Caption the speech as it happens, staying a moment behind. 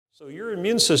So your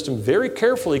immune system very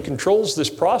carefully controls this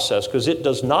process because it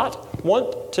does not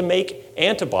want to make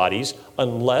antibodies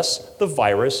unless the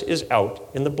virus is out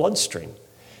in the bloodstream.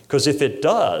 Because if it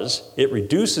does, it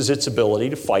reduces its ability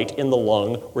to fight in the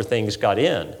lung where things got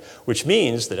in, which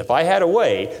means that if I had a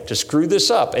way to screw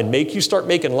this up and make you start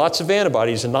making lots of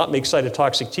antibodies and not make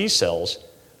cytotoxic T cells,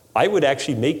 I would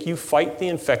actually make you fight the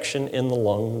infection in the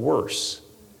lung worse.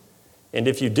 And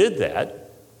if you did that,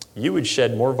 you would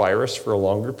shed more virus for a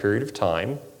longer period of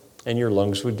time and your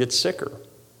lungs would get sicker.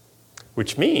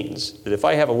 Which means that if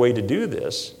I have a way to do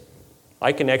this,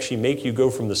 I can actually make you go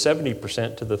from the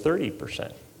 70% to the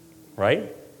 30%.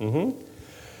 Right?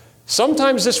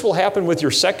 Sometimes this will happen with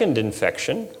your second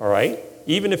infection, all right?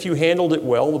 Even if you handled it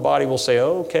well, the body will say,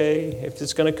 oh, okay, if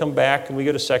it's going to come back and we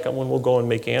get a second one, we'll go and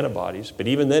make antibodies. But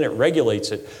even then it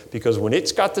regulates it because when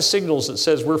it's got the signals that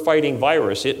says we're fighting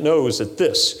virus, it knows that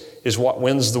this is what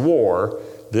wins the war.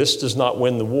 This does not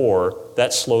win the war.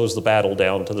 That slows the battle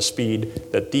down to the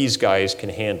speed that these guys can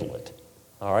handle it.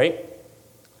 All right?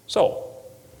 So,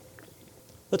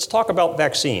 let's talk about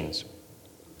vaccines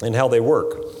and how they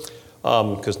work,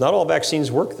 because not all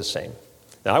vaccines work the same.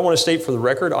 Now, I want to state for the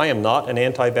record, I am not an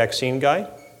anti-vaccine guy.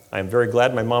 I am very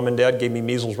glad my mom and dad gave me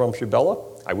measles, mumps, rubella.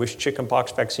 I wish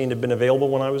chickenpox vaccine had been available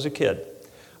when I was a kid.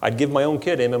 I'd give my own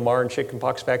kid MMR and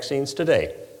chickenpox vaccines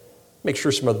today. Make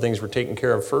sure some other things were taken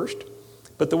care of first.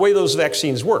 But the way those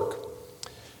vaccines work,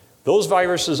 those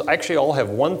viruses actually all have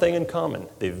one thing in common.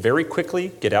 They very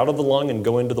quickly get out of the lung and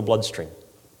go into the bloodstream,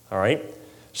 all right?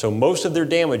 So most of their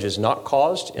damage is not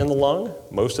caused in the lung.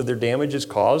 Most of their damage is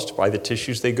caused by the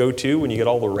tissues they go to when you get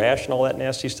all the rash and all that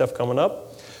nasty stuff coming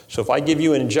up. So if I give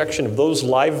you an injection of those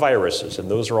live viruses,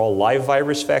 and those are all live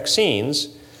virus vaccines,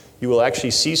 you will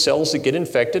actually see cells that get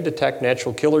infected, attack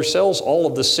natural killer cells. All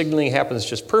of the signaling happens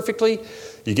just perfectly.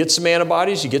 You get some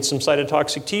antibodies, you get some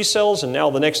cytotoxic T cells, and now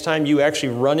the next time you actually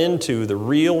run into the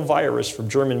real virus from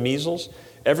German measles,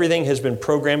 everything has been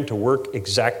programmed to work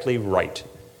exactly right.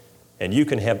 And you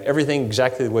can have everything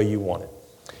exactly the way you want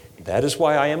it. That is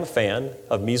why I am a fan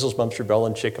of measles, mumps, rubella,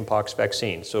 and chickenpox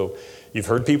vaccine. So you've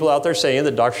heard people out there saying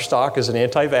that Dr. Stock is an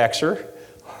anti-vaxxer,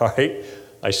 all right?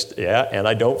 And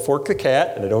I don't fork the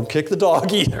cat, and I don't kick the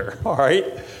dog either, all right?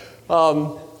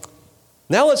 Now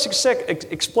let's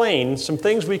explain some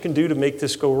things we can do to make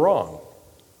this go wrong.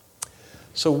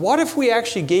 So what if we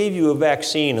actually gave you a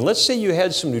vaccine, and let's say you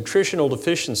had some nutritional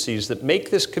deficiencies that make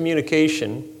this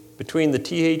communication between the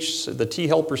T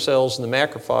helper cells and the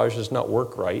macrophages not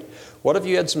work right? What if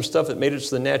you had some stuff that made it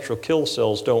so the natural kill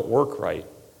cells don't work right?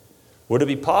 Would it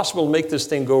be possible to make this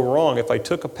thing go wrong if I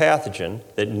took a pathogen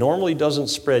that normally doesn't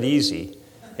spread easy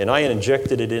and I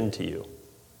injected it into you?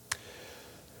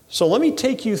 So let me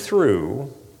take you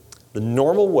through the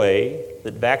normal way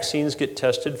that vaccines get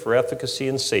tested for efficacy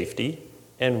and safety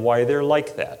and why they're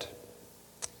like that.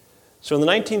 So in the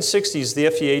 1960s, the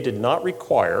FDA did not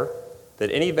require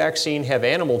that any vaccine have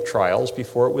animal trials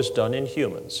before it was done in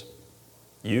humans.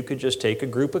 You could just take a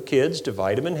group of kids,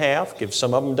 divide them in half, give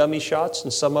some of them dummy shots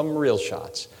and some of them real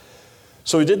shots.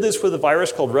 So we did this with a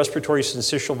virus called respiratory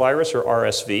syncytial virus, or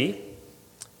RSV.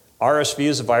 RSV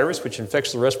is a virus which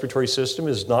infects the respiratory system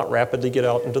and does not rapidly get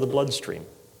out into the bloodstream.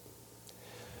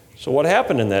 So what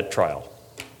happened in that trial?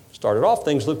 Started off,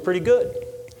 things looked pretty good.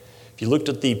 If you looked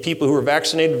at the people who were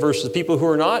vaccinated versus the people who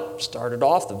were not, started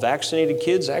off, the vaccinated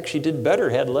kids actually did better,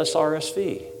 had less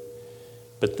RSV.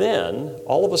 But then,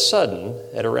 all of a sudden,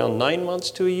 at around 9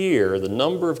 months to a year, the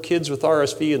number of kids with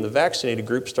RSV in the vaccinated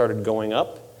group started going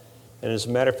up. And as a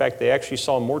matter of fact, they actually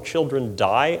saw more children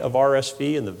die of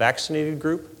RSV in the vaccinated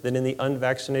group than in the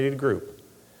unvaccinated group.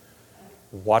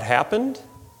 What happened?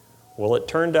 Well, it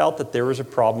turned out that there was a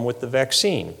problem with the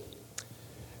vaccine,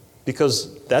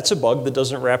 because that's a bug that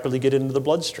doesn't rapidly get into the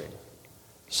bloodstream.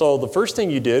 So the first thing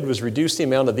you did was reduce the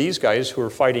amount of these guys who are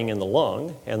fighting in the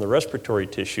lung and the respiratory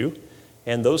tissue,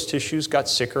 and those tissues got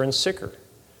sicker and sicker.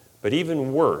 But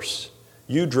even worse,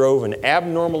 you drove an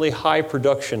abnormally high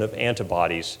production of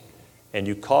antibodies, and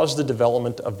you caused the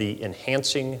development of the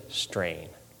enhancing strain.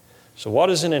 So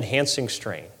what is an enhancing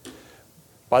strain?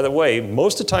 By the way,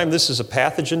 most of the time this is a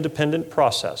pathogen-dependent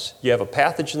process. You have a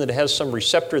pathogen that has some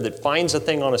receptor that finds a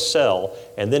thing on a cell,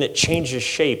 and then it changes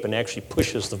shape and actually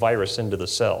pushes the virus into the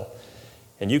cell.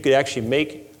 And you could actually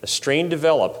make a strain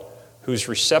develop whose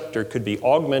receptor could be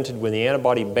augmented when the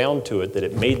antibody bound to it, that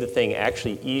it made the thing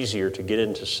actually easier to get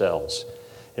into cells.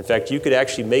 In fact, you could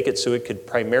actually make it so it could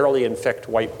primarily infect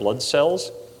white blood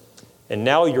cells, and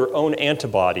now your own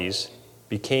antibodies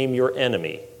became your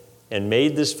enemy and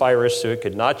made this virus so it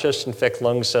could not just infect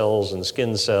lung cells and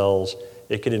skin cells,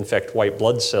 it could infect white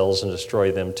blood cells and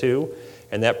destroy them too.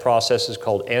 and that process is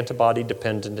called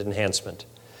antibody-dependent enhancement.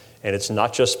 And it's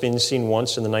not just been seen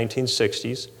once in the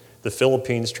 1960s. The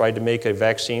Philippines tried to make a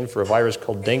vaccine for a virus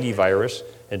called dengue virus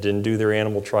and didn't do their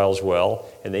animal trials well,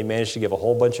 and they managed to give a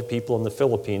whole bunch of people in the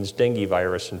Philippines dengue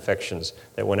virus infections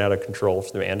that went out of control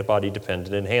from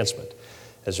antibody-dependent enhancement.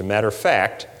 As a matter of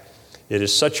fact, it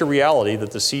is such a reality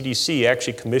that the CDC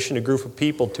actually commissioned a group of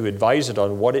people to advise it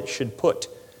on what it should put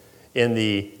in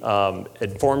the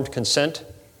informed consent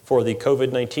for the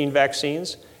COVID-19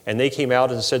 vaccines, and they came out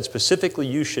and said specifically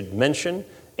you should mention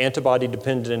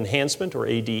antibody-dependent enhancement, or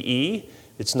ADE.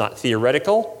 It's not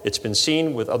theoretical. It's been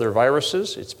seen with other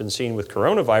viruses. It's been seen with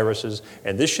coronaviruses,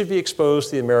 and this should be exposed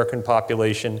to the American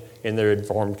population in their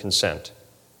informed consent.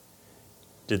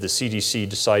 Did the CDC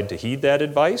decide to heed that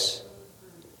advice?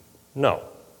 No.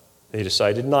 They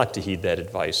decided not to heed that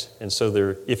advice. And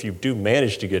so if you do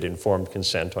manage to get informed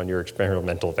consent on your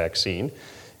experimental vaccine,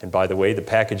 and by the way, the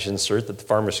package insert that the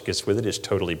pharmacist gets with it is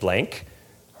totally blank,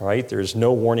 all right? There's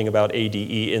no warning about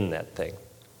ADE in that thing.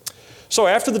 So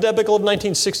after the debacle of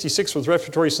 1966 with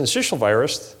respiratory syncytial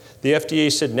virus, the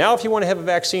FDA said, now if you want to have a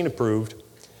vaccine approved,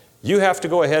 you have to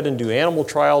go ahead and do animal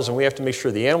trials, and we have to make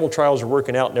sure the animal trials are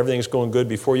working out and everything's going good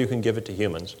before you can give it to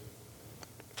humans.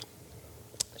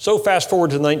 So fast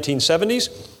forward to the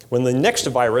 1970s, when the next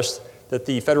virus that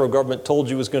the federal government told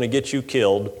you was going to get you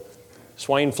killed,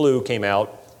 swine flu, came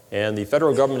out, and the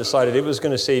federal government decided it was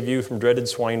going to save you from dreaded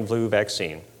swine flu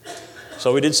vaccine.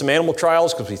 So we did some animal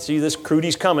trials because we see this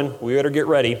crudie's coming. We better get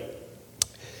ready.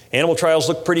 Animal trials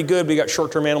look pretty good. We got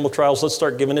short-term animal trials. Let's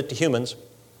start giving it to humans.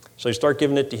 So you start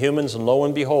giving it to humans, and lo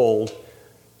and behold,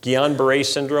 Guillain-Barré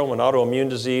syndrome, an autoimmune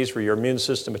disease where your immune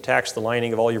system attacks the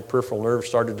lining of all your peripheral nerves,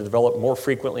 started to develop more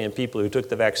frequently in people who took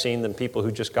the vaccine than people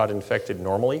who just got infected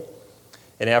normally.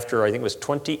 And after, I think it was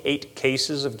 28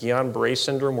 cases of Guillain-Barré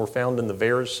syndrome were found in the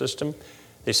VAERS system,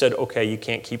 they said, okay, you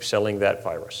can't keep selling that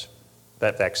virus,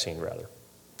 that vaccine rather.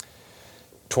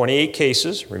 28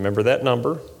 cases, remember that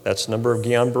number. That's the number of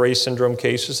Guillain-Barré syndrome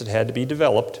cases that had to be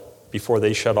developed before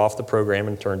they shut off the program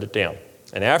and turned it down.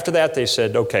 And after that, they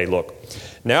said, okay, look,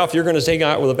 now if you're going to take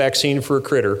out with a vaccine for a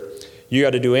critter, you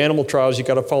got to do animal trials. You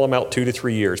got to follow them out 2 to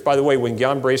 3 years. By the way, when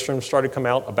Guillain-Barré syndrome started to come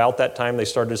out, about that time, they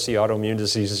started to see autoimmune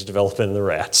diseases developing in the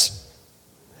rats.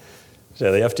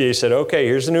 So the FDA said, okay,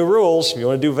 here's the new rules. If you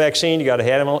want to do a vaccine, you got to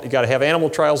have animal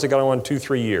trials that got on 2 to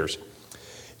 3 years.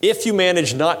 If you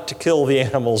manage not to kill the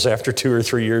animals after 2 or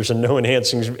 3 years and no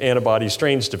enhancing antibody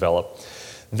strains develop,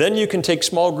 then you can take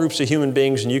small groups of human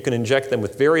beings and you can inject them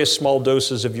with various small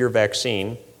doses of your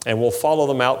vaccine, and we'll follow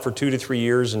them out for 2 to 3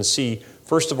 years and see,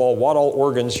 first of all, what all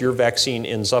organs your vaccine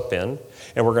ends up in.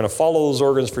 And we're going to follow those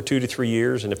organs for 2 to 3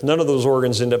 years, and if none of those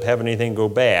organs end up having anything go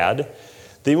bad,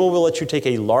 then we'll let you take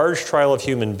a large trial of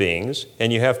human beings,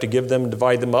 and you have to give them,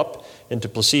 divide them up into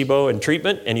placebo and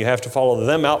treatment, and you have to follow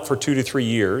them out for 2 to 3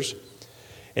 years.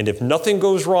 And if nothing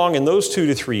goes wrong in those 2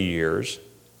 to 3 years,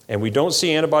 and we don't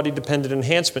see antibody-dependent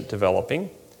enhancement developing,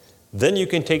 then you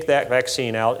can take that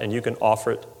vaccine out and you can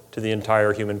offer it to the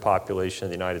entire human population of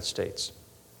the United States.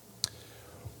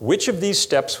 Which of these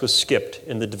steps was skipped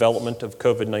in the development of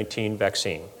COVID-19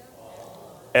 vaccine?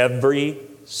 Every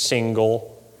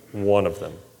single one of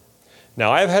them.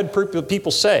 Now, I've had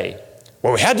people say,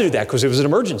 well, we had to do that because it was an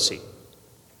emergency.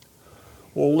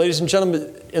 Well, ladies and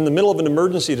gentlemen, in the middle of an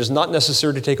emergency, it is not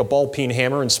necessary to take a ball-peen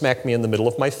hammer and smack me in the middle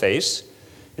of my face.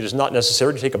 It is not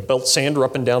necessary to take a belt sander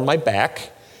up and down my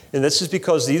back. And this is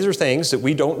because these are things that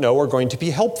we don't know are going to be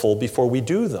helpful before we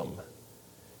do them.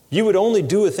 You would only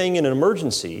do a thing in an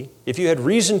emergency if you had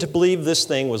reason to believe this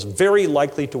thing was very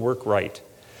likely to work right.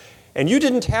 And you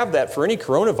didn't have that for any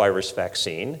coronavirus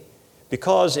vaccine,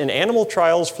 because in animal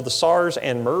trials for the SARS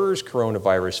and MERS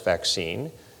coronavirus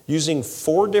vaccine, using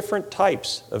 4 different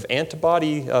types of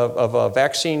antibody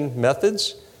vaccine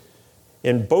methods,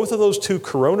 in both of those 2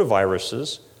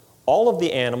 coronaviruses, all of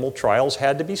the animal trials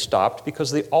had to be stopped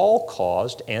because they all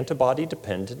caused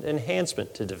antibody-dependent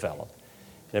enhancement to develop.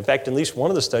 And in fact, in at least one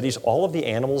of the studies, all of the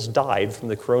animals died from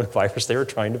the coronavirus they were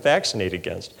trying to vaccinate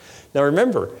against. Now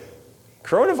remember,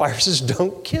 coronaviruses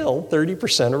don't kill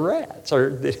 30% of rats.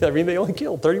 They only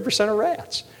kill 30% of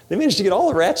rats. They managed to get all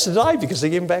the rats to die because they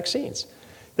gave them vaccines.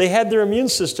 They had their immune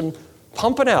system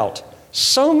pumping out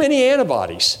so many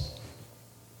antibodies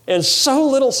and so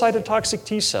little cytotoxic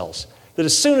T cells that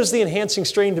as soon as the enhancing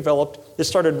strain developed, it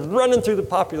started running through the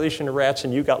population of rats,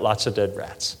 and you got lots of dead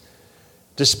rats.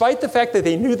 Despite the fact that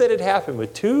they knew that it happened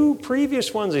with 2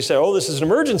 previous ones, they said, oh, this is an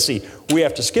emergency. We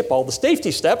have to skip all the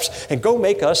safety steps and go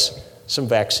make us some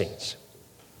vaccines.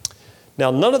 Now,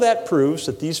 none of that proves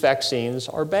that these vaccines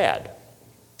are bad.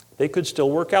 They could still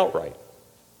work out right.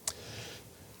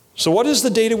 So what is the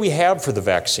data we have for the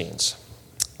vaccines?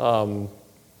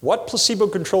 What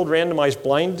placebo-controlled randomized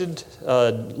blinded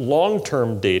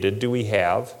long-term data do we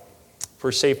have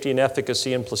for safety and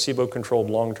efficacy in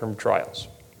placebo-controlled long-term trials?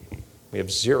 We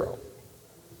have 0.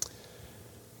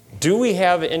 Do we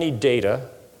have any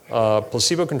data,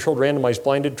 placebo-controlled randomized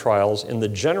blinded trials in the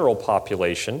general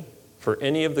population for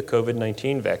any of the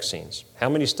COVID-19 vaccines? How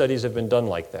many studies have been done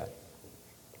like that?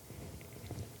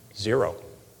 0.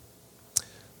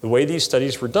 The way these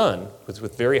studies were done was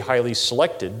with very highly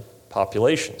selected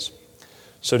populations.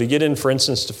 So to get in, for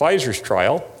instance, to Pfizer's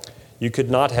trial, you could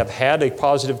not have had a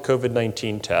positive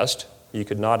COVID-19 test. You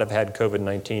could not have had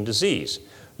COVID-19 disease.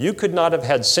 You could not have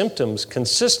had symptoms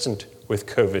consistent with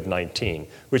COVID-19,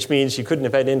 which means you couldn't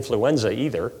have had influenza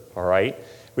either, all right?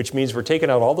 Which means we're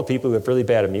taking out all the people who have really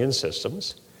bad immune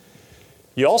systems.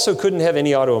 You also couldn't have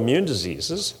any autoimmune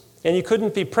diseases, and you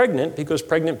couldn't be pregnant because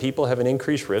pregnant people have an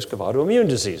increased risk of autoimmune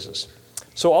diseases.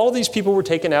 So all of these people were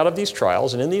taken out of these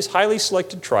trials, and in these highly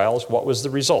selected trials, what was the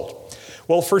result?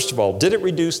 Well, first of all, did it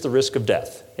reduce the risk of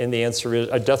death? And the answer is,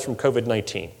 death from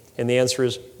COVID-19. And the answer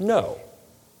is no.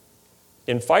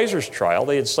 In Pfizer's trial,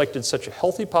 they had selected such a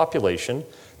healthy population,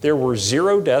 there were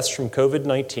 0 deaths from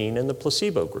COVID-19 in the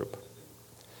placebo group.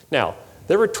 Now,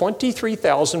 there were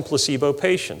 23,000 placebo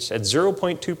patients. At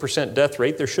 0.2% death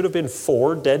rate, there should have been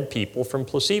 4 dead people from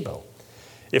placebo.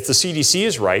 If the CDC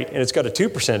is right, and it's got a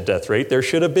 2% death rate, there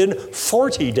should have been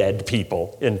 40 dead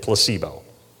people in placebo.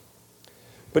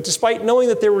 But despite knowing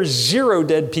that there were 0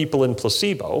 dead people in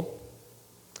placebo,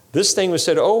 this thing was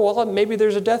said, oh, well, maybe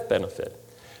there's a death benefit.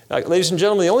 Now, ladies and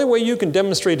gentlemen, the only way you can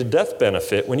demonstrate a death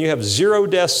benefit when you have 0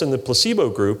 deaths in the placebo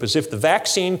group is if the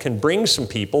vaccine can bring some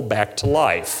people back to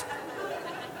life.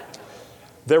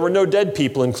 There were no dead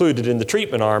people included in the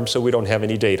treatment arm, so we don't have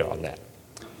any data on that.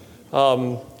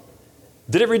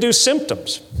 Did it reduce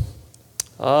symptoms?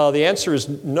 The answer is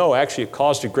no. Actually, it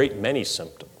caused a great many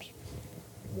symptoms.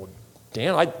 Well,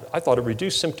 Dan, I thought it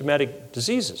reduced symptomatic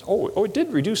diseases. Oh, it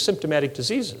did reduce symptomatic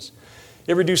diseases.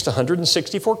 It reduced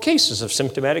 164 cases of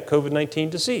symptomatic COVID-19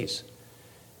 disease,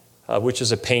 which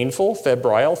is a painful,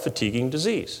 febrile, fatiguing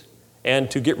disease.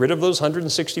 And to get rid of those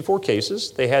 164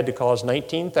 cases, they had to cause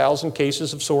 19,000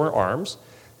 cases of sore arms.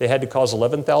 They had to cause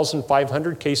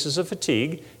 11,500 cases of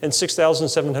fatigue and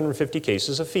 6,750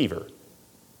 cases of fever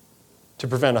to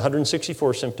prevent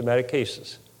 164 symptomatic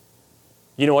cases.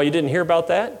 You know why you didn't hear about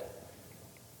that?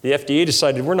 The FDA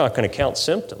decided we're not going to count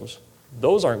symptoms.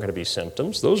 Those aren't going to be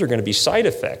symptoms. Those are going to be side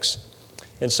effects.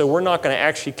 And so we're not going to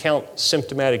actually count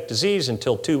symptomatic disease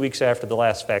until 2 weeks after the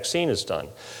last vaccine is done.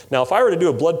 Now, if I were to do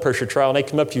a blood pressure trial and I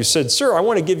come up to you and said, sir, I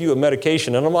want to give you a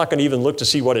medication, and I'm not going to even look to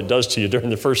see what it does to you during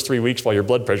the first 3 weeks while your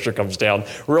blood pressure comes down.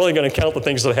 We're only going to count the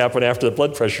things that happen after the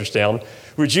blood pressure's down.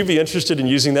 Would you be interested in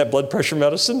using that blood pressure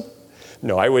medicine?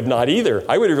 No, I would not either.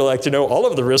 I would really like to know all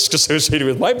of the risks associated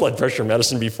with my blood pressure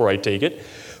medicine before I take it.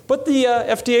 But the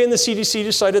FDA and the CDC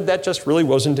decided that just really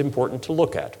wasn't important to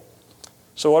look at.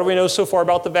 So what do we know so far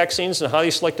about the vaccines in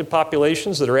highly selected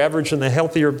populations that are average and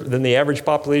healthier than the average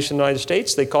population in the United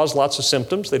States? They cause lots of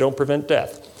symptoms. They don't prevent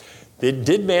death. They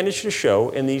did manage to show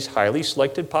in these highly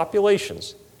selected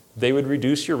populations they would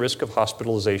reduce your risk of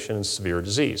hospitalization and severe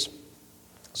disease.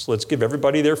 So let's give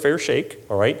everybody their fair shake,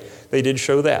 all right? They did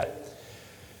show that.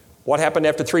 What happened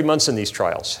after 3 months in these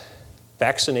trials?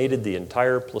 Vaccinated the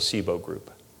entire placebo group.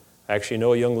 I actually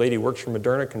know a young lady who works for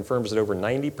Moderna, confirms that over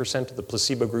 90% of the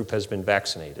placebo group has been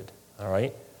vaccinated, all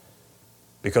right?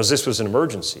 Because this was an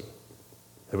emergency,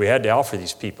 that we had to offer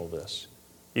these people this,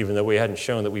 even though we hadn't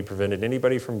shown that we prevented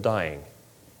anybody from dying.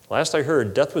 Last I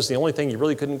heard, death was the only thing you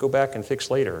really couldn't go back and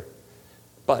fix later.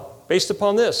 But based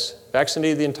upon this,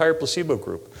 vaccinated the entire placebo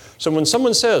group. So when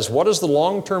someone says, what is the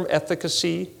long-term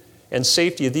efficacy and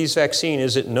safety of these vaccines?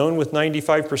 Is it known with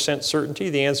 95% certainty?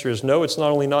 The answer is no, it's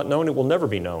not only not known, it will never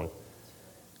be known.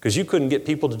 Because you couldn't get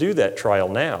people to do that trial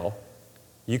now.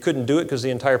 You couldn't do it because the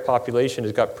entire population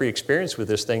has got pre-experience with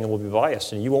this thing and will be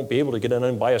biased, and you won't be able to get an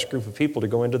unbiased group of people to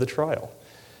go into the trial.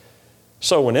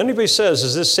 So when anybody says,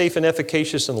 is this safe and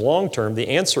efficacious in the long term, the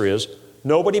answer is,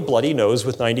 nobody bloody knows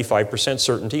with 95%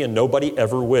 certainty, and nobody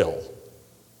ever will.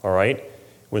 All right?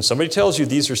 When somebody tells you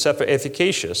these are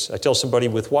efficacious, I tell somebody,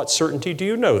 with what certainty do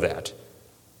you know that?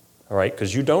 All right,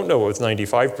 because you don't know it with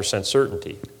 95%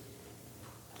 certainty.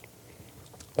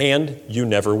 And you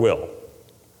never will.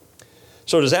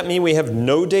 So does that mean we have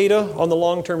no data on the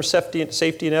long-term safety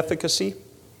and efficacy?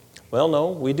 Well,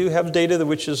 no, we do have data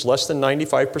which is less than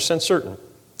 95% certain.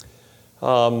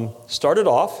 Started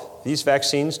off, these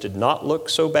vaccines did not look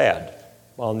so bad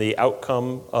on the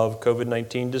outcome of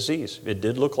COVID-19 disease. It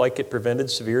did look like it prevented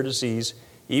severe disease,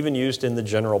 even used in the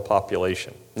general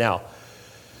population. Now,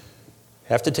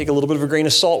 Have to take a little bit of a grain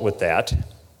of salt with that.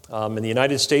 In the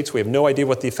United States, we have no idea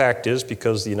what the fact is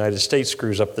because the United States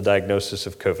screws up the diagnosis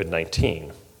of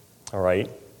COVID-19. All right?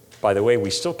 By the way, we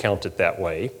still count it that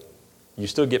way. You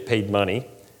still get paid money,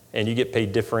 and you get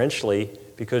paid differentially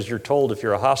because you're told if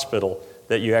you're a hospital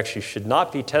that you actually should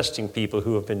not be testing people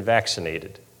who have been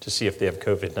vaccinated to see if they have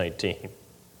COVID-19.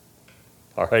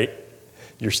 All right?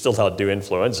 You're still allowed to do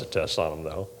influenza tests on them,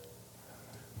 though.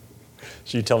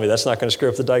 So you tell me that's not going to screw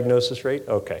up the diagnosis rate?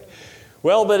 Okay.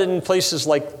 Well, but in places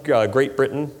like Great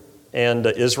Britain and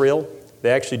Israel,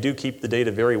 they actually do keep the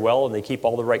data very well, and they keep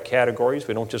all the right categories.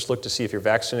 We don't just look to see if you're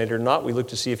vaccinated or not. We look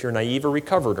to see if you're naive or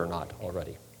recovered or not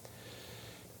already.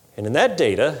 And in that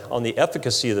data, on the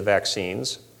efficacy of the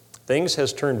vaccines, things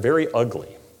has turned very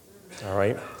ugly, all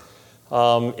right?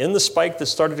 In the spike that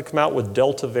started to come out with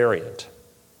Delta variant,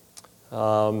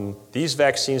 these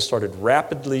vaccines started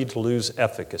rapidly to lose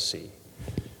efficacy.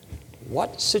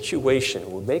 What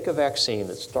situation would make a vaccine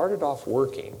that started off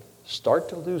working start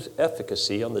to lose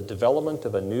efficacy on the development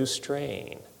of a new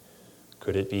strain?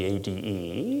 Could it be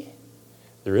ADE?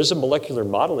 There is a molecular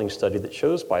modeling study that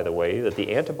shows, by the way, that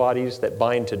the antibodies that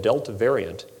bind to Delta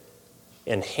variant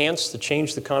change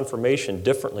the conformation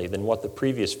differently than what the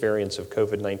previous variants of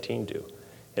COVID-19 do.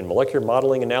 In molecular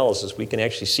modeling analysis, we can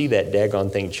actually see that daggone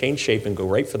thing change shape and go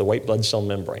right for the white blood cell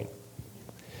membrane.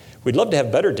 We'd love to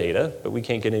have better data, but we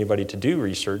can't get anybody to do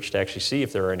research to actually see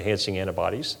if there are enhancing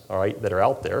antibodies, all right, that are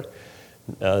out there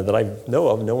that I know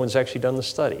of. No one's actually done the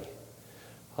study.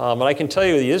 And I can tell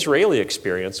you the Israeli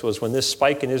experience was when this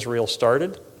spike in Israel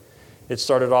started, it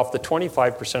started off that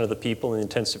 25% of the people in the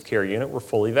intensive care unit were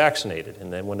fully vaccinated,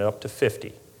 and then went up to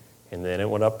 50, and then it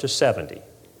went up to 70,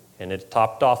 and it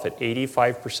topped off at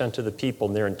 85% of the people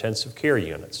in their intensive care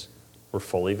units were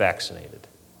fully vaccinated.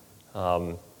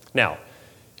 Now,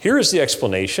 here is the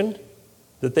explanation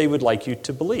that they would like you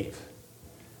to believe,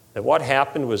 that what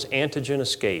happened was antigen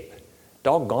escape.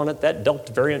 Doggone it, that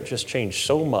Delta variant just changed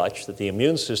so much that the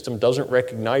immune system doesn't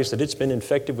recognize that it's been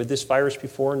infected with this virus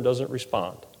before and doesn't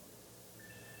respond.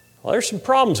 Well, there's some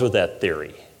problems with that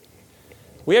theory.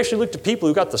 We actually looked at people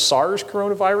who got the SARS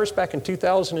coronavirus back in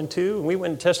 2002, and we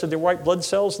went and tested their white blood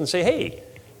cells and say, hey,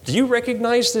 do you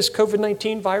recognize this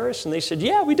COVID-19 virus? And they said,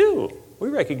 yeah, we do. We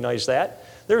recognize that.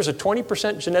 There's a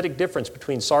 20% genetic difference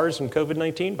between SARS and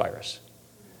COVID-19 virus.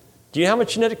 Do you know how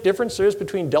much genetic difference there is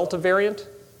between Delta variant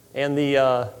and the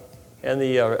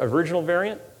original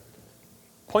variant?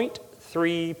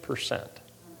 0.3%.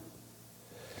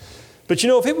 But you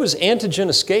know, if it was antigen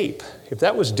escape, if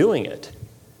that was doing it,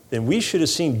 then we should have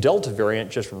seen Delta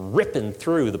variant just ripping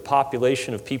through the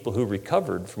population of people who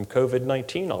recovered from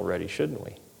COVID-19 already, shouldn't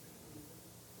we?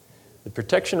 The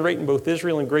protection rate in both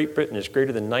Israel and Great Britain is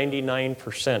greater than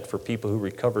 99% for people who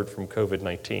recovered from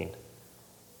COVID-19.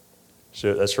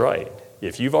 So that's right.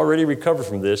 If you've already recovered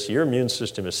from this, your immune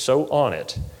system is so on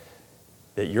it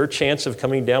that your chance of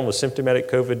coming down with symptomatic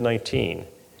COVID-19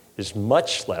 is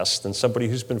much less than somebody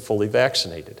who's been fully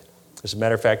vaccinated. As a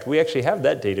matter of fact, we actually have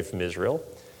that data from Israel.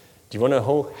 Do you want to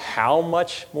know how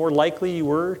much more likely you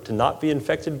were to not be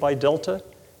infected by Delta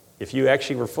if you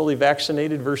actually were fully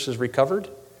vaccinated versus recovered?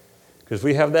 Because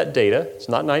we have that data. It's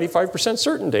not 95%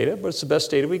 certain data, but it's the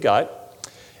best data we got.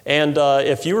 And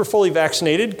if you were fully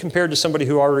vaccinated compared to somebody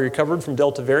who already recovered from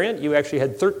Delta variant, you actually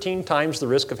had 13 times the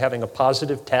risk of having a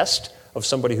positive test of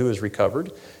somebody who has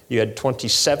recovered. You had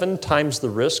 27 times the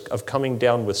risk of coming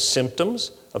down with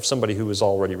symptoms of somebody who was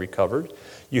already recovered.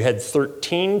 You had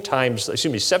 7.6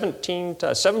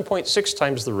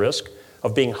 times the risk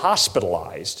of being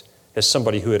hospitalized as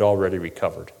somebody who had already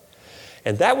recovered.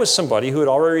 And that was somebody who had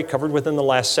already recovered within the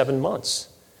last 7 months.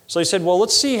 So they said, well,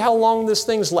 let's see how long this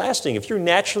thing's lasting. If you're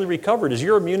naturally recovered, is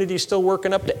your immunity still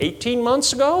working up to 18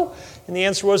 months ago? And the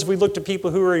answer was, we looked at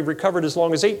people who were recovered as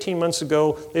long as 18 months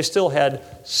ago, they still had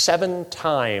 7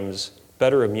 times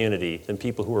better immunity than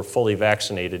people who were fully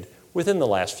vaccinated within the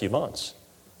last few months.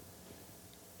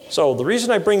 So the reason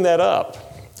I bring that up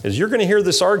is you're going to hear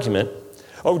this argument,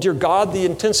 oh, dear God, the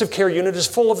intensive care unit is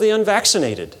full of the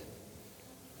unvaccinated.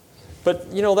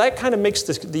 But, you know, that kind of makes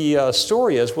the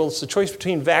story as, well, it's the choice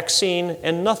between vaccine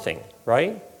and nothing,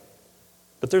 right?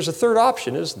 But there's a third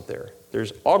option, isn't there?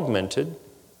 There's augmented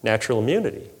natural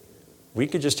immunity. We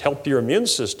could just help your immune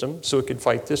system so it could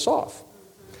fight this off.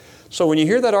 So when you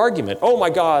hear that argument, oh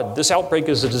my God, this outbreak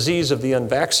is a disease of the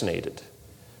unvaccinated,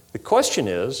 the question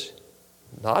is,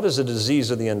 not as a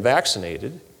disease of the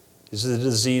unvaccinated, is it a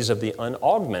disease of the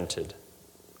unaugmented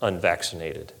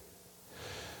unvaccinated?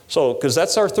 So, because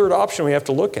that's our third option we have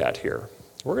to look at here.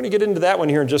 We're going to get into that one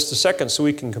here in just a second so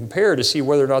we can compare to see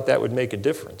whether or not that would make a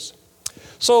difference.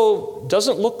 So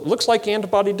looks like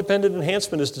antibody-dependent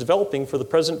enhancement is developing for the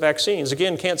present vaccines.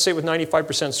 Again, can't say with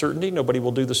 95% certainty, nobody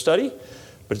will do the study,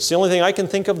 but it's the only thing I can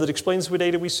think of that explains the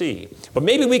data we see. But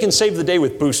maybe we can save the day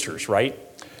with boosters, right?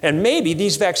 And maybe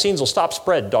these vaccines will stop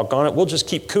spread, doggone it. We'll just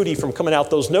keep cootie from coming out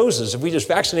those noses if we just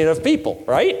vaccinate enough people,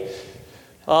 right?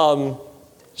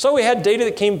 So we had data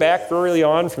that came back early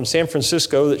on from San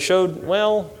Francisco that showed,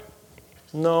 well,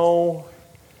 no.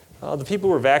 The people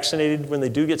who are vaccinated, when they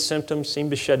do get symptoms, seem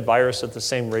to shed virus at the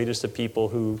same rate as the people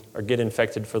who get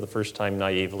infected for the first time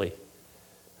naively.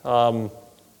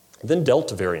 Then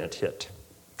Delta variant hit.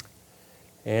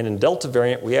 And in Delta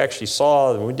variant, we actually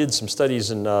saw, and we did some studies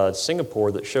in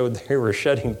Singapore that showed they were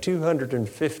shedding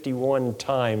 251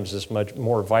 times as much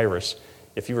more virus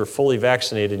if you were fully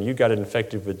vaccinated and you got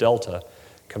infected with Delta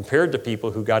compared to people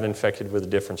who got infected with a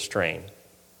different strain.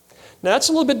 Now, that's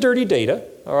a little bit dirty data,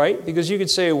 all right, because you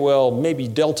could say, well, maybe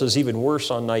Delta's even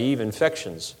worse on naive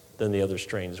infections than the other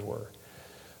strains were.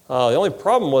 The only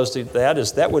problem was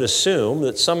that would assume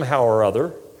that somehow or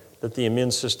other that the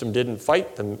immune system didn't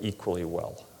fight them equally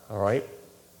well, all right?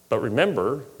 But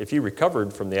remember, if you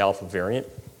recovered from the alpha variant,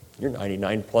 you're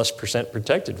 99+%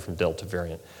 protected from Delta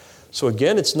variant. So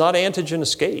again, it's not antigen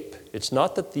escape. It's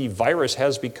not that the virus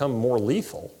has become more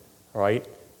lethal, all right?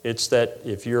 It's that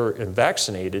if you're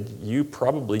vaccinated, you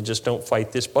probably just don't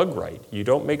fight this bug right. You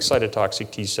don't make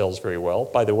cytotoxic T cells very well.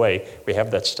 By the way, we have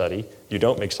that study. You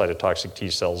don't make cytotoxic T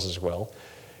cells as well.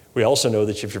 We also know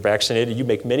that if you're vaccinated, you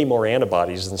make many more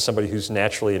antibodies than somebody who's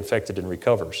naturally infected and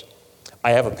recovers.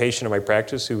 I have a patient in my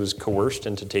practice who was coerced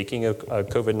into taking a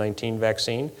COVID-19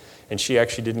 vaccine, and she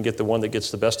actually didn't get the one that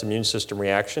gets the best immune system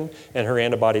reaction, and her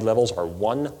antibody levels are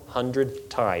 100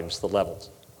 times the levels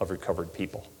of recovered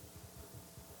people.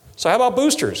 So how about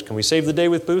boosters? Can we save the day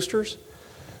with boosters?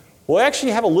 We'll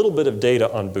actually have a little bit of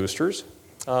data on boosters.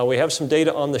 We have some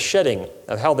data on the shedding,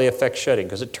 of how they affect shedding,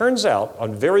 because it turns out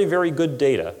on very, very good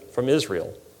data from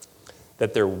Israel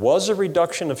that there was a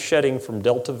reduction of shedding from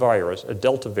Delta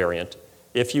variant,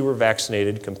 if you were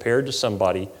vaccinated compared to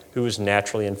somebody who was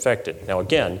naturally infected. Now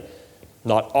again,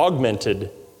 not augmented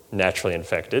naturally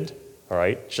infected, all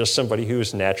right, just somebody who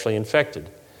was naturally infected.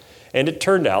 And it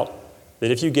turned out that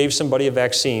if you gave somebody a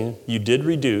vaccine, you did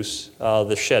reduce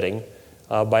the shedding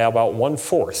by about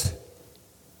 1/4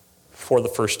 for the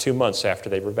first 2 months after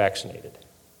they were vaccinated.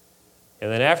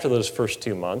 And then after those first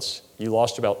 2 months, you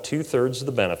lost about 2/3 of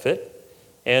the benefit.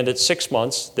 And at 6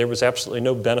 months, there was absolutely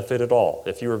no benefit at all.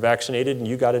 If you were vaccinated and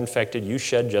you got infected, you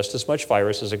shed just as much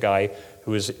virus as a guy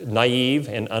who was naive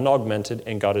and unaugmented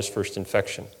and got his first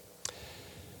infection.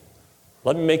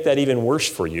 Let me make that even worse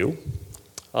for you.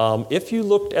 If you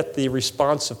looked at the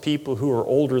response of people who are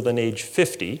older than age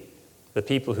 50, the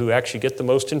people who actually get the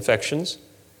most infections,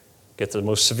 get the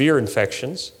most severe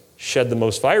infections, shed the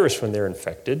most virus when they're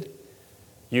infected,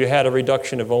 you had a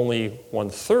reduction of only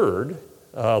 1/3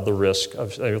 the risk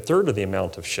of a third of the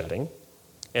amount of shedding,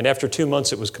 and after 2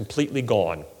 months it was completely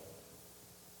gone.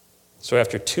 So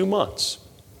after 2 months,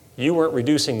 you weren't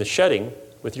reducing the shedding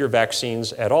with your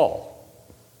vaccines at all.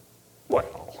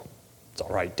 Well, it's all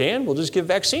right, Dan, we'll just give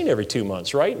vaccine every 2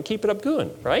 months, right, and keep it up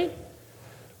going, right?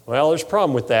 Well, there's a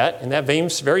problem with that. In that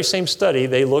very same study,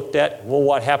 they looked at, well,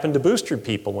 what happened to boosted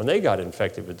people when they got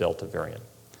infected with Delta variant?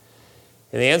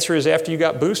 And the answer is after you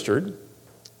got boosted,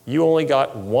 you only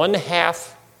got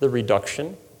 1/2 the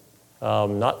reduction,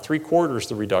 not 3/4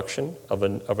 the reduction of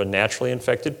a naturally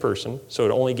infected person, so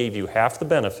it only gave you half the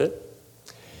benefit.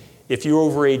 If you're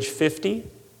over age 50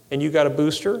 and you got a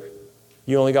booster,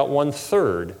 you only got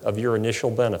 1/3 of your initial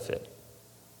benefit,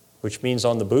 which means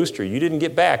on the booster, you didn't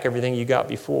get back everything you got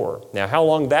before. Now, how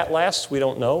long that lasts, we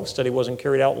don't know. The study wasn't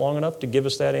carried out long enough to give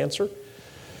us that answer.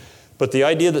 But the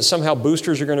idea that somehow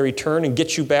boosters are going to return and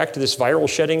get you back to this viral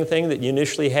shedding thing that you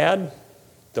initially had,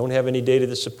 don't have any data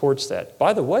that supports that.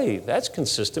 By the way, that's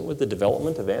consistent with the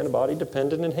development of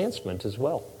antibody-dependent enhancement as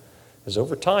well. As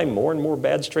over time, more and more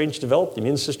bad strains develop, the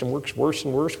immune system works worse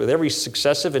and worse with every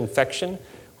successive infection.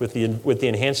 With the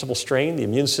enhanceable strain, the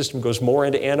immune system goes more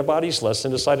into antibodies, less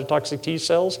into cytotoxic T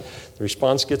cells. The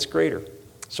response gets greater.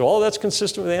 So all that's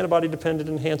consistent with antibody-dependent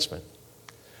enhancement.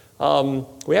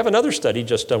 We have another study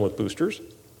just done with boosters.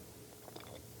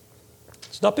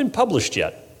 It's not been published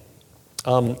yet.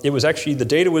 The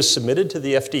data was submitted to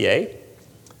the FDA.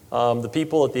 The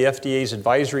people at the FDA's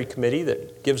advisory committee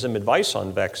that gives them advice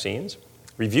on vaccines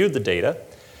reviewed the data,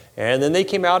 and then they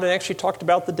came out and actually talked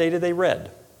about the data they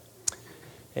read.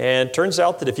 And it turns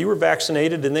out that if you were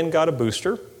vaccinated and then got a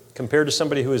booster, compared to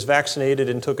somebody who was vaccinated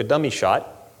and took a dummy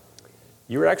shot,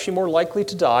 you were actually more likely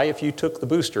to die if you took the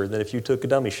booster than if you took a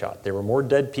dummy shot. There were more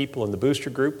dead people in the booster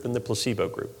group than the placebo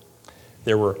group.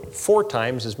 There were 4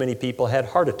 times as many people had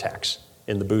heart attacks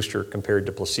in the booster compared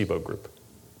to placebo group.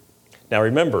 Now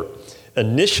remember,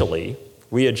 initially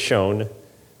we had shown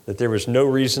that there was no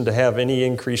reason to have any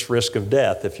increased risk of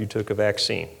death if you took a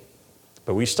vaccine.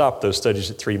 But we stopped those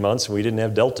studies at 3 months, and we didn't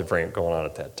have Delta variant going on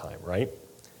at that time, right?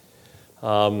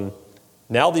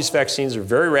 Now these vaccines are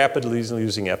very rapidly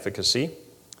losing efficacy.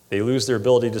 They lose their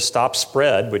ability to stop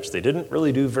spread, which they didn't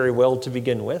really do very well to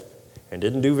begin with, and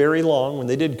didn't do very long when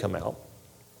they did come out.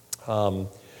 Well,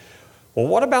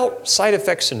 what about side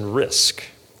effects and risk?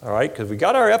 All right, because we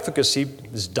got our efficacy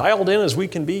as dialed in as we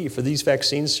can be for these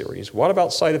vaccine series. What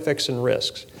about side effects and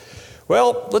risks?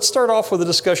 Well, let's start off with a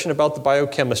discussion about the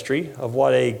biochemistry of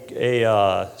what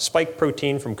a spike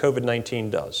protein from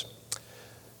COVID-19 does.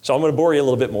 So I'm going to bore you a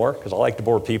little bit more because I like to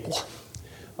bore people.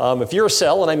 If you're a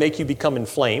cell and I make you become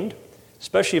inflamed,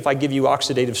 especially if I give you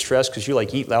oxidative stress because you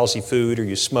like eat lousy food or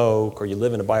you smoke or you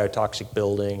live in a biotoxic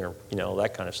building or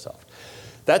that kind of stuff,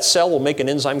 that cell will make an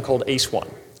enzyme called ACE1.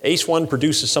 ACE1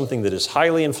 produces something that is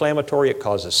highly inflammatory. It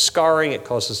causes scarring, it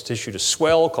causes tissue to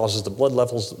swell, causes the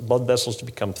blood vessels to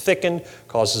become thickened,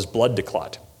 causes blood to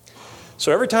clot.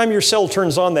 So every time your cell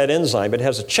turns on that enzyme, it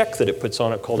has a check that it puts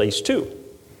on it called ACE2.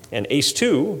 And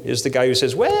ACE2 is the guy who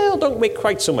says, well, don't make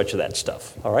quite so much of that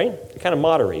stuff, all right? It kind of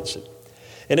moderates it.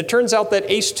 And it turns out that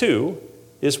ACE2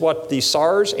 is what the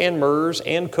SARS and MERS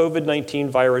and COVID-19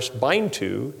 virus bind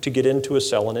to get into a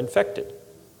cell and infect it.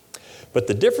 But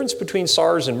the difference between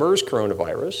SARS and MERS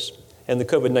coronavirus and the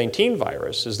COVID-19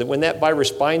 virus is that when that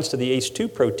virus binds to the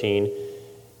ACE2 protein,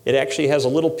 it actually has a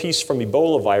little piece from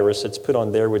Ebola virus that's put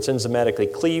on there which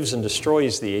enzymatically cleaves and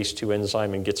destroys the ACE2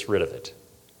 enzyme and gets rid of it.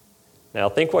 Now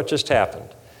think what just happened.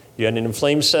 You had an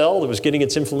inflamed cell that was getting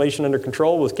its inflammation under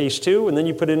control with ACE2, and then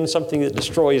you put in something that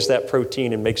destroys that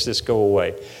protein and makes this go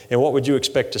away. And what would you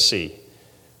expect to see?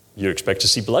 You'd expect to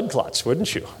see blood clots,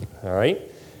 wouldn't you? All right?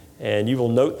 And you will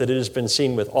note that it has been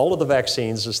seen with all of the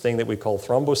vaccines, this thing that we call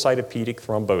thrombocytopenic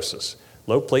thrombosis,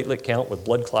 low platelet count with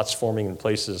blood clots forming in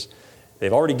places.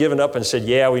 They've already given up and said,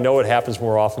 yeah, we know it happens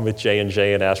more often with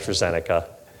J&J and AstraZeneca.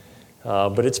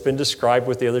 But it's been described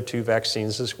with the other 2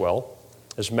 vaccines as well.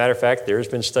 As a matter of fact, there's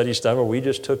been studies done where we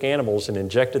just took animals and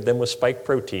injected them with spike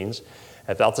proteins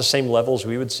at about the same levels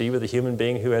we would see with a human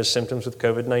being who has symptoms with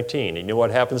COVID-19. And you know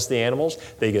what happens to the animals?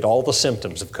 They get all the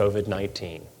symptoms of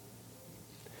COVID-19.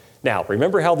 Now,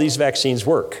 remember how these vaccines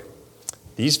work.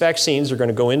 These vaccines are going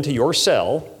to go into your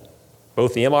cell,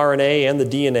 both the mRNA and the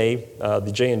DNA,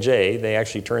 the J&J, they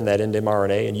actually turn that into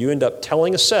mRNA, and you end up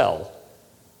telling a cell,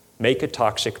 make a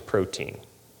toxic protein.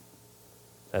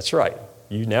 That's right.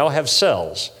 You now have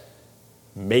cells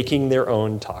making their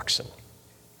own toxin.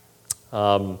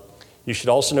 You should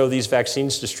also know these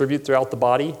vaccines distribute throughout the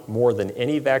body more than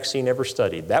any vaccine ever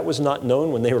studied. That was not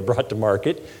known when they were brought to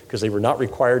market because they were not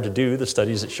required to do the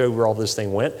studies that showed where all this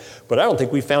thing went. But I don't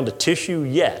think we found a tissue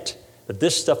yet that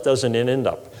this stuff doesn't end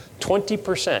up.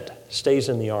 20% stays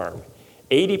in the arm.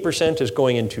 80% is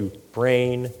going into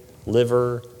brain,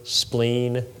 liver,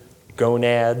 spleen,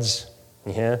 gonads,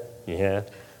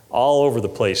 all over the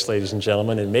place, ladies and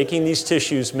gentlemen, and making these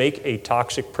tissues make a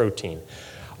toxic protein.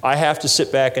 I have to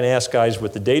sit back and ask guys,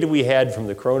 with the data we had from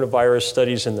the coronavirus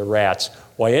studies in the rats,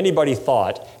 why anybody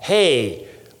thought, hey,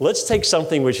 let's take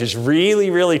something which is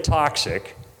really, really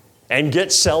toxic and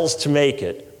get cells to make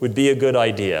it would be a good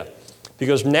idea.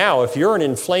 Because now, if you're an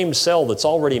inflamed cell that's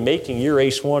already making your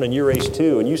ACE1 and your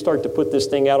ACE2, and you start to put this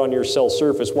thing out on your cell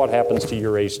surface, what happens to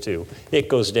your ACE2? It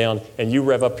goes down, and you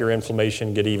rev up your inflammation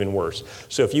and get even worse.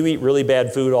 So if you eat really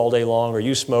bad food all day long, or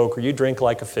you smoke, or you drink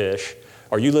like a fish,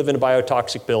 or you live in a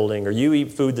biotoxic building, or you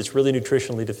eat food that's really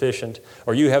nutritionally deficient,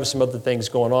 or you have some other things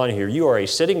going on here, you are a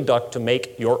sitting duck to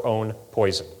make your own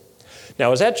poison.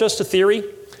 Now, is that just a theory?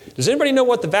 Does anybody know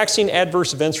what the Vaccine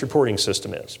Adverse Events Reporting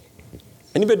System is?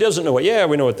 Anybody doesn't know what? Yeah,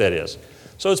 we know what that is.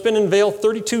 So it's been in Vail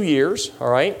 32 years, all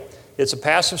right? It's a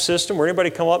passive system where anybody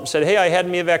come up and said, hey, I had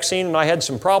me a vaccine and I had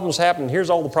some problems happen. Here's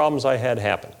all the problems I had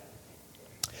happen.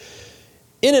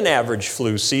 In an average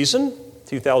flu season,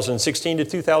 2016 to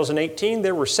 2018,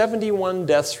 there were 71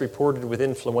 deaths reported with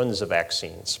influenza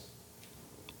vaccines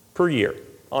per year,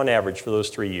 on average for those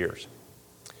 3 years.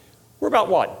 We're about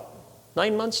what,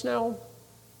 9 months now?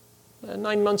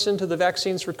 9 months into the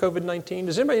vaccines for COVID-19.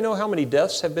 Does anybody know how many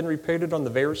deaths have been reported on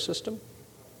the VAERS system?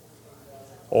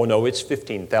 Oh no, it's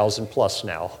 15,000 plus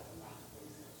now.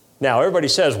 Now everybody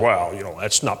says, well,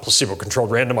 that's not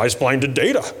placebo-controlled randomized blinded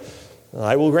data.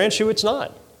 I will grant you it's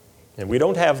not. And we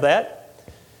don't have that.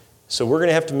 So we're going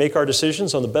to have to make our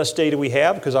decisions on the best data we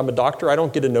have, because I'm a doctor. I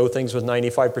don't get to know things with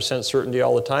 95% certainty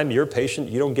all the time. You're a patient.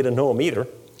 You don't get to know them either.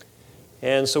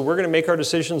 And so we're going to make our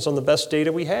decisions on the best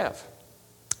data we have.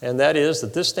 and that is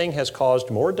that this thing has caused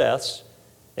more deaths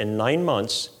in 9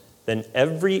 months than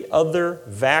every other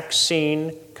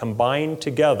vaccine combined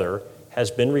together has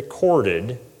been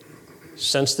recorded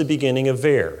since the beginning of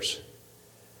VAERS.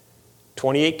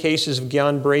 28 cases of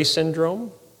Guillain-Barré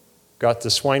syndrome, got the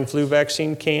swine flu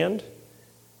vaccine canned.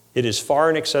 It is far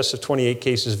in excess of 28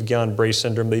 cases of Guillain-Barré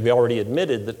syndrome. They've already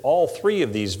admitted that all 3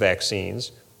 of these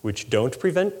vaccines, which don't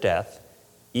prevent death,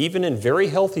 even in very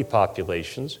healthy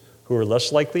populations who are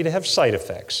less likely to have side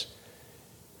effects,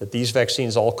 that these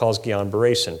vaccines all cause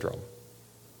Guillain-Barré syndrome.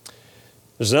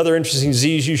 There's another interesting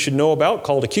disease you should know about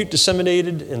called acute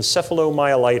disseminated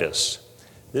encephalomyelitis.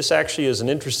 This actually is an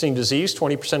interesting disease.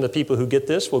 20% of the people who get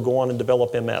this will go on and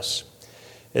develop MS.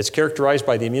 It's characterized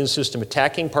by the immune system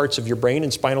attacking parts of your brain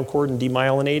and spinal cord and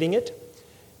demyelinating it.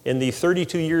 In the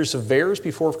 32 years of VAERS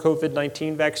before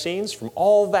COVID-19 vaccines, from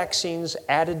all vaccines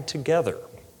added together,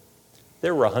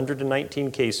 there were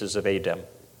 119 cases of ADEM.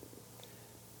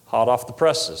 Hot off the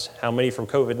presses, how many from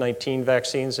COVID-19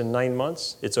 vaccines in 9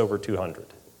 months? It's over 200.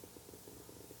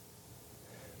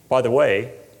 By the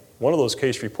way, one of those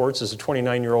case reports is a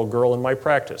 29-year-old girl in my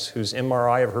practice whose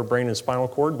MRI of her brain and spinal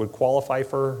cord would qualify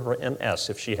for her MS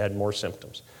if she had more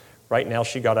symptoms. Right now,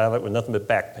 she got out of it with nothing but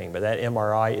back pain, but that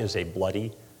MRI is a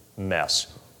bloody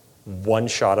mess. 1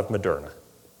 shot of Moderna.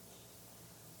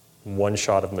 1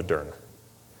 shot of Moderna.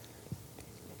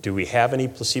 Do we have any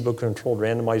placebo-controlled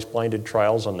randomized blinded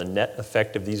trials on the net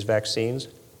effect of these vaccines?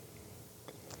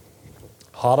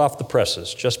 Hot off the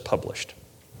presses, just published.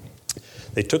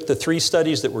 They took the 3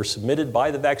 studies that were submitted by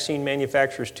the vaccine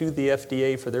manufacturers to the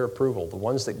FDA for their approval, the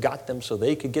ones that got them so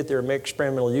they could get their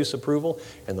experimental use approval,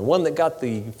 and the one that got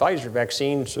the Pfizer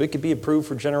vaccine so it could be approved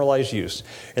for generalized use.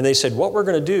 And they said, what we're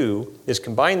going to do is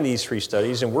combine these 3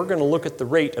 studies, and we're going to look at the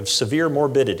rate of severe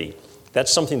morbidity.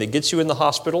 That's something that gets you in the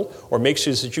hospital or makes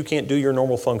it so that you can't do your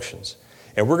normal functions.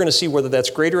 And we're going to see whether that's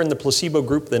greater in the placebo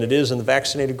group than it is in the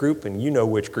vaccinated group, and you know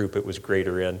which group it was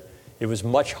greater in. It was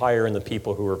much higher in the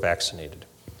people who were vaccinated.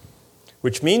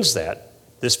 Which means that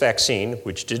this vaccine,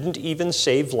 which didn't even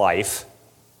save life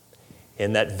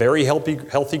in that very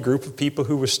healthy group of people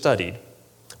who was studied,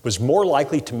 was more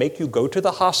likely to make you go to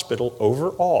the hospital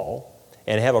overall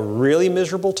and have a really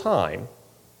miserable time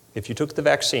if you took the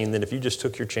vaccine than if you just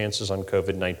took your chances on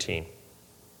COVID-19.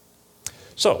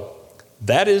 So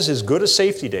that is as good a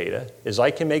safety data as I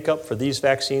can make up for these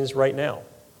vaccines right now.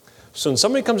 So when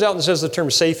somebody comes out and says the term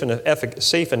safe and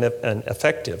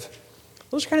effective,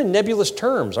 those are kind of nebulous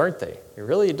terms, aren't they?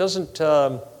 It doesn't,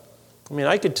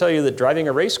 I could tell you that driving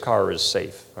a race car is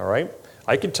safe, all right?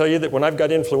 I could tell you that when I've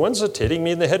got influenza, hitting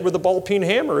me in the head with a ball-peen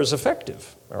hammer is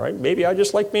effective, all right? Maybe I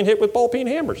just like being hit with ball-peen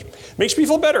hammers. Makes me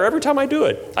feel better every time I do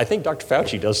it. I think Dr.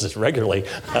 Fauci does this regularly.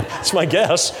 That's my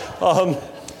guess.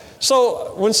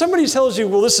 So when somebody tells you,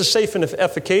 well, this is safe and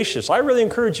efficacious, I really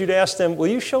encourage you to ask them, will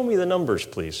you show me the numbers,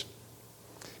 please?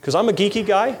 Because I'm a geeky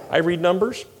guy. I read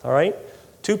numbers, all right?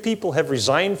 2 people have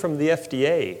resigned from the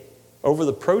FDA over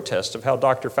the protest of how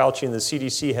Dr. Fauci and the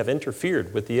CDC have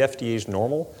interfered with the FDA's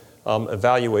normal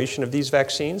evaluation of these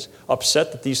vaccines,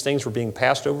 upset that these things were being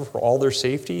passed over for all their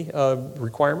safety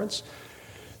requirements,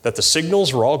 that the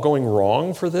signals were all going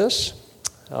wrong for this,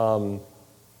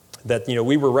 that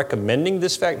we were recommending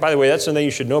this By the way, that's something you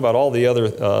should know about all the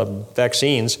other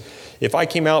vaccines. If I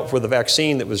came out with a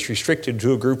vaccine that was restricted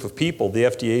to a group of people, the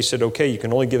FDA said, okay, you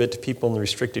can only give it to people in the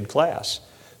restricted class.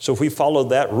 So if we followed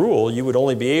that rule, you would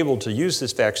only be able to use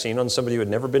this vaccine on somebody who had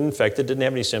never been infected, didn't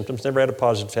have any symptoms, never had a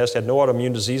positive test, had no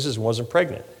autoimmune diseases, and wasn't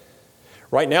pregnant.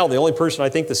 Right now, the only person I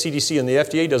think the CDC and the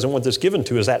FDA doesn't want this given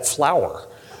to is that flower.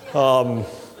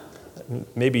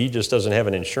 Maybe he just doesn't have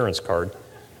an insurance card.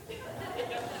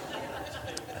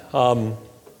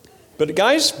 But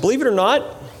guys, believe it or not,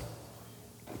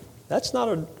 that's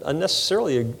not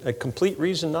necessarily a complete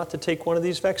reason not to take one of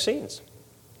these vaccines.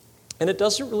 And it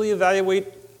doesn't really evaluate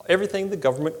everything the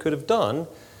government could have done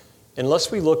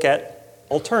unless we look at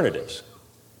alternatives.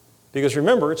 Because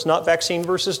remember, it's not vaccine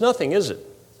versus nothing, is it?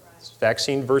 It's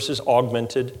vaccine versus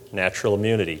augmented natural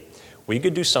immunity. We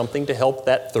could do something to help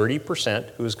that 30%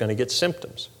 who is going to get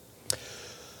symptoms.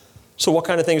 So what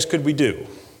kind of things could we do?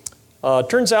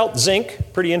 Turns out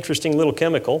zinc, pretty interesting little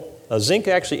chemical. Zinc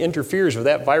actually interferes with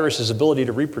that virus's ability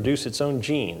to reproduce its own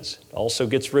genes. It also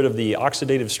gets rid of the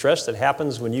oxidative stress that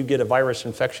happens when you get a virus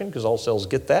infection, because all cells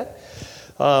get that.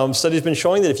 Studies have been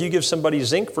showing that if you give somebody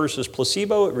zinc versus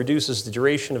placebo, it reduces the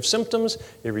duration of symptoms,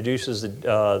 it reduces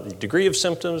the degree of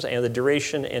symptoms, and the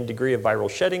duration and degree of viral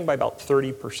shedding by about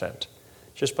 30%,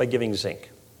 just by giving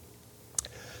zinc.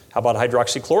 How about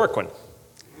hydroxychloroquine?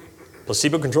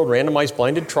 Placebo-controlled randomized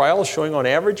blinded trials showing on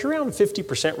average around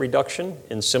 50% reduction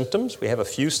in symptoms. We have a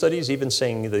few studies even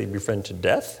saying they prevented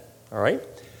death, all right?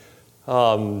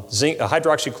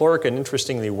 Hydroxychloroquine,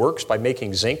 interestingly, works by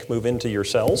making zinc move into your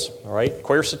cells, all right?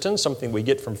 Quercetin, something we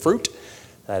get from fruit,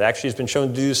 that actually has been shown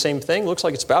to do the same thing. Looks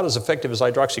like it's about as effective as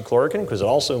hydroxychloroquine because it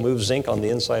also moves zinc on the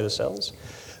inside of cells.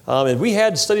 And we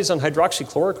had studies on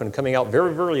hydroxychloroquine coming out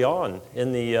very early on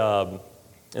in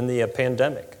the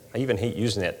pandemic. I even hate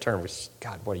using that term.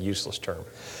 God, what a useless term.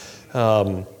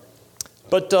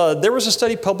 But there was a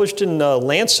study published in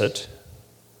Lancet,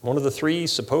 one of the 3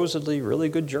 supposedly really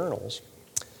good journals,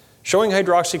 showing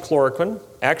hydroxychloroquine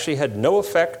actually had no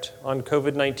effect on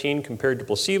COVID-19 compared to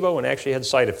placebo and actually had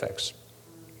side effects.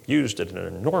 Used at an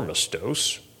enormous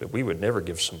dose that we would never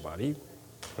give somebody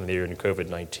when they're in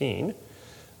COVID-19.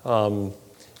 And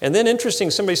then interesting,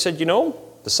 somebody said, you know,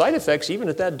 the side effects, even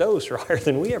at that dose, are higher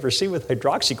than we ever see with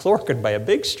hydroxychloroquine by a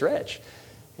big stretch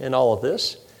in all of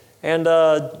this. And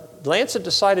Lancet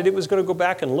decided it was going to go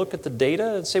back and look at the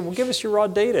data and say, well, give us your raw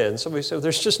data. And somebody said,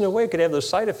 there's just no way it could have those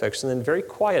side effects. And then very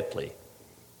quietly,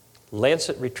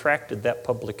 Lancet retracted that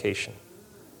publication.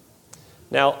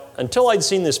 Now, until I'd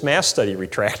seen this mass study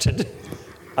retracted,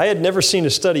 I had never seen a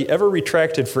study ever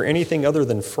retracted for anything other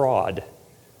than fraud.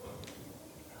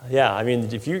 Yeah, I mean,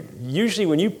 usually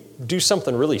when you do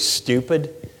something really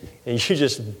stupid and you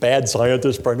just bad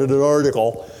scientist printed an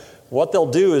article, what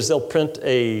they'll do is they'll print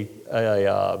a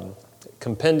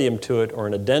compendium to it or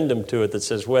an addendum to it that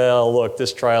says, well, look,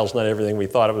 this trial's not everything we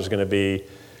thought it was going to be.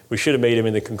 We should have made him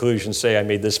in the conclusion say, I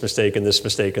made this mistake and this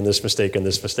mistake and this mistake and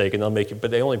this mistake, and they'll make it, but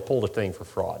they only pulled a thing for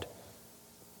fraud.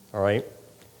 All right?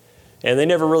 And they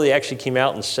never really actually came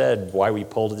out and said why we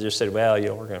pulled it. They just said, well, you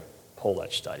know, we're going to pull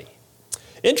that study.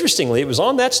 Interestingly, it was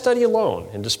on that study alone,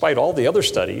 and despite all the other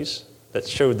studies that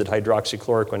showed that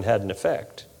hydroxychloroquine had an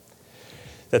effect,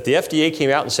 that the FDA came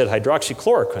out and said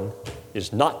hydroxychloroquine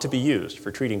is not to be used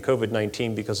for treating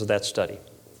COVID-19 because of that study.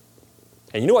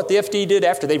 And you know what the FDA did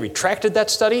after they retracted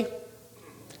that study?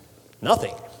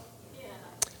 Nothing. Yeah.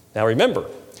 Now remember,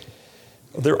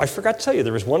 I forgot to tell you,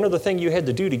 there was one other thing you had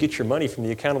to do to get your money from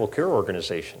the Accountable Care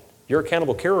Organization. Your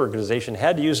Accountable Care Organization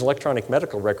had to use an electronic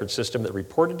medical record system that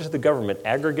reported to the government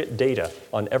aggregate data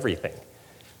on everything.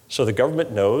 So the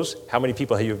government knows how many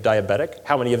people you have diabetic,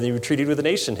 how many of them you were treated with an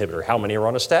ACE inhibitor, how many are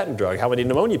on a statin drug, how many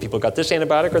pneumonia people got this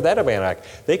antibiotic or that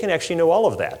antibiotic. They can actually know all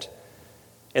of that.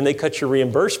 And they cut your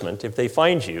reimbursement if they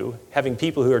find you having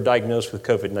people who are diagnosed with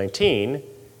COVID-19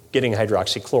 getting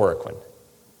hydroxychloroquine.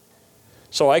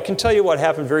 So I can tell you what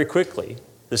happened very quickly.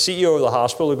 The CEO of the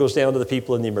hospital goes down to the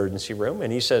people in the emergency room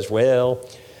and he says, well,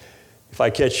 if I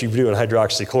catch you doing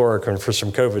hydroxychloroquine for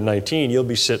some COVID-19, you'll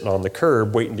be sitting on the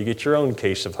curb waiting to get your own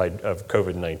case of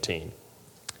COVID-19.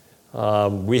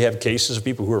 We have cases of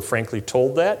people who are frankly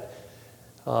told that.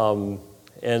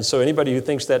 And so anybody who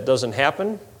thinks that doesn't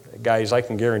happen, guys, I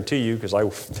can guarantee you, because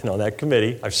I've been on that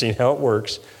committee, I've seen how it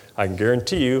works, I can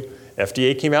guarantee you,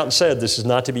 FDA came out and said this is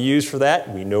not to be used for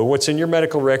that. We know what's in your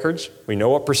medical records. We know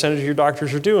what percentage of your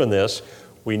doctors are doing this.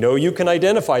 We know you can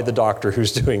identify the doctor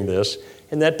who's doing this,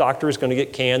 and that doctor is going to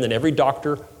get canned, and every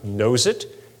doctor knows it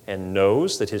and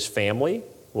knows that his family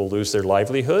will lose their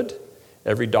livelihood.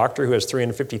 Every doctor who has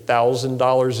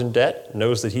 $350,000 in debt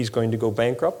knows that he's going to go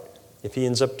bankrupt if he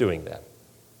ends up doing that.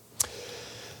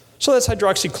 So that's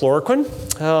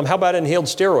hydroxychloroquine. How about inhaled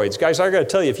steroids? Guys, I got to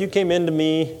tell you, if you came into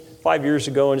me 5 years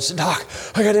ago and said, Doc,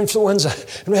 I got influenza,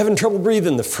 I'm having trouble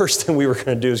breathing, the first thing we were going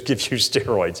to do is give you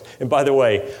steroids. And by the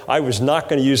way, I was not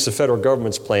going to use the federal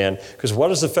government's plan, because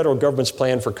what is the federal government's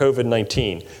plan for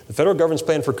COVID-19? The federal government's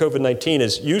plan for COVID-19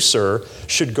 is you, sir,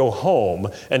 should go home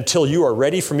until you are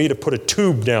ready for me to put a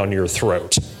tube down your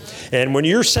throat. And when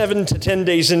you're 7 to 10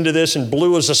 days into this and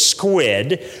blue as a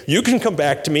squid, you can come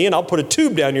back to me and I'll put a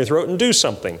tube down your throat and do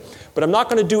something. But I'm not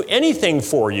going to do anything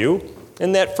for you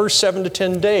in that first 7 to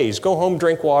 10 days. Go home,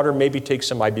 drink water, maybe take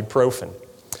some ibuprofen.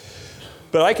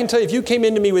 But I can tell you, if you came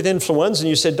into me with influenza and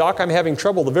you said, Doc, I'm having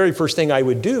trouble, the very first thing I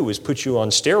would do is put you on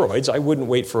steroids. I wouldn't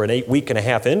wait for an 8 week and a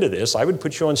half into this. I would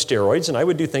put you on steroids and I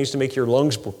would do things to make your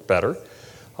lungs better.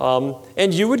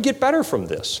 And you would get better from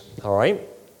this, all right?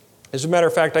 As a matter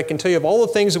of fact, I can tell you of all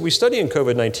the things that we study in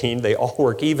COVID-19, they all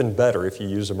work even better if you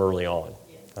use them early on,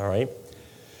 all right?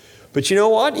 But you know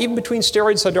what? Even between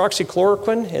steroids,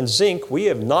 hydroxychloroquine, and zinc, we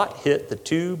have not hit the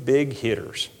two big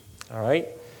hitters, all right?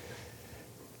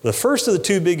 The first of the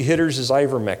two big hitters is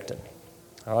ivermectin,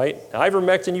 all right?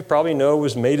 Ivermectin, you probably know,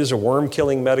 was made as a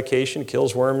worm-killing medication. It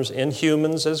kills worms in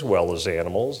humans as well as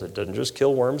animals. It doesn't just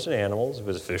kill worms in animals. It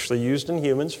was officially used in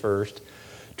humans first.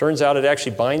 Turns out it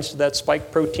actually binds to that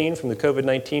spike protein from the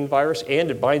COVID-19 virus, and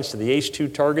it binds to the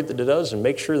ACE2 target that it does, and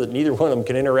makes sure that neither one of them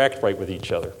can interact right with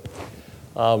each other.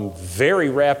 Very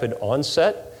rapid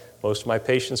onset. Most of my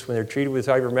patients, when they're treated with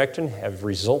ivermectin, have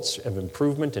results of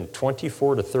improvement in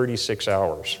 24 to 36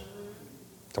 hours.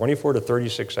 24 to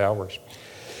 36 hours.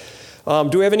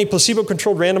 Do we have any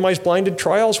placebo-controlled randomized blinded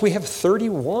trials? We have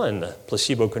 31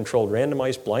 placebo-controlled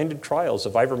randomized blinded trials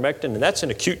of ivermectin, and that's in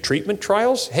acute treatment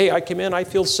trials. Hey, I came in, I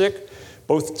feel sick.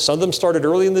 Some of them started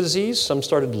early in the disease, some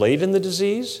started late in the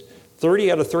disease.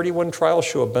 30 out of 31 trials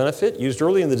show a benefit. Used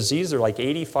early in the disease, they're like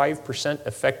 85%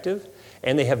 effective,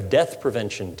 and they have death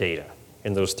prevention data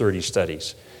in those 30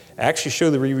 studies. Actually show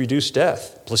that we reduce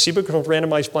death. Placebo-controlled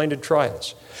randomized blinded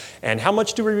trials. And how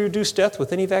much do we reduce death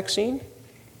with any vaccine?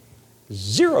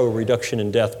 0 reduction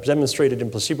in death demonstrated in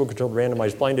placebo-controlled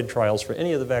randomized blinded trials for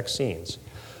any of the vaccines.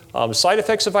 Side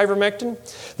effects of ivermectin?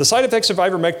 The side effects of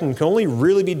ivermectin can only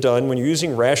really be done when you're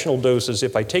using rational doses.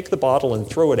 If I take the bottle and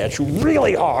throw it at you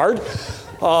really hard,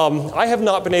 I have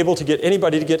not been able to get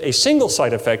anybody to get a single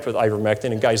side effect with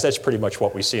ivermectin, and guys, that's pretty much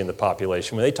what we see in the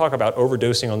population. When they talk about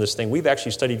overdosing on this thing, we've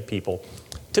actually studied people.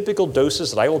 Typical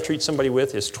doses that I will treat somebody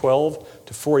with is 12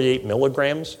 to 48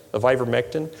 milligrams of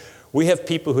ivermectin. We have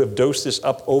people who have dosed this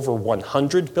up over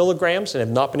 100 milligrams and have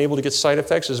not been able to get side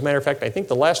effects. As a matter of fact, I think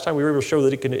the last time we were able to show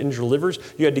that it can injure livers,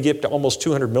 you had to get to almost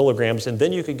 200 milligrams, and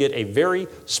then you could get a very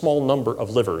small number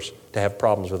of livers to have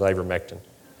problems with ivermectin.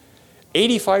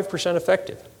 85%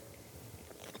 effective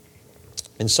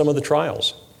in some of the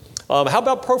trials. How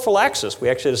about prophylaxis? We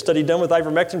actually had a study done with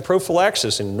ivermectin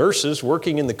prophylaxis in nurses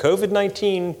working in the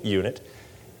COVID-19 unit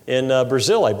in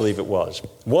Brazil, I believe it was.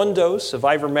 1 dose of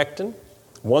ivermectin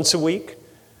once a week,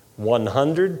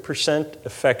 100%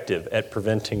 effective at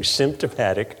preventing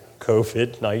symptomatic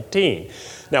COVID-19.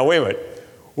 Now, wait a minute.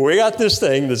 We got this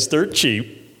thing that's dirt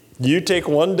cheap. You take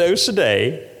 1 dose a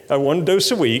day, 1 dose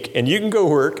a week, and you can go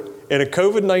work in a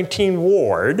COVID-19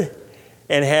 ward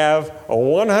and have a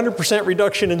 100%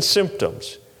 reduction in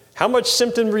symptoms. How much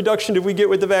symptom reduction did we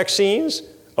get with the vaccines?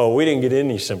 Oh, we didn't get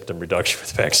any symptom reduction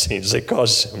with vaccines. They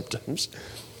cause symptoms.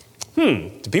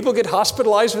 Do people get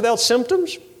hospitalized without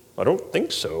symptoms? I don't think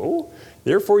so.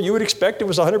 Therefore, you would expect it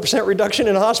was 100% reduction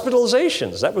in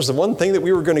hospitalizations. That was the one thing that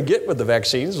we were going to get with the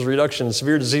vaccines, was reduction in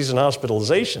severe disease and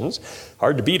hospitalizations.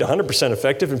 Hard to beat 100%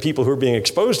 effective in people who are being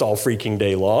exposed all freaking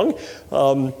day long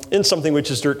in something which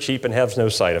is dirt cheap and has no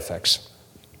side effects.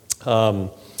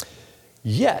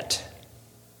 Yet,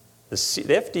 the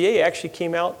FDA actually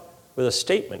came out with a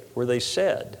statement where they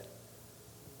said,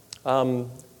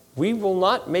 we will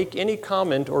not make any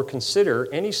comment or consider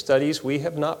any studies we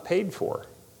have not paid for.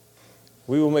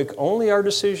 We will make only our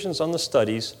decisions on the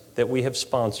studies that we have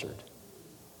sponsored.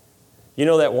 You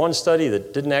know that one study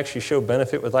that didn't actually show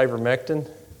benefit with ivermectin?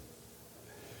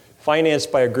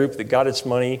 Financed by a group that got its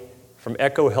money from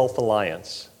Echo Health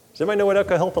Alliance. Does anybody know what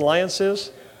Echo Health Alliance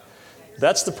is?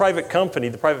 That's the private company,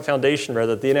 the private foundation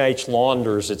rather, that the NIH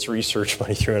launders its research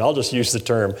money through, and I'll just use the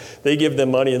term. They give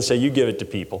them money and say, you give it to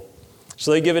people. So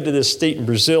they give it to this state in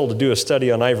Brazil to do a study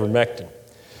on ivermectin.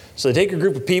 So they take a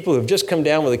group of people who have just come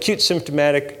down with acute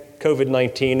symptomatic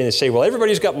COVID-19 and they say, well,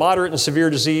 everybody's got moderate and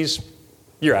severe disease,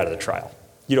 you're out of the trial.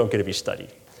 You don't get to be studied.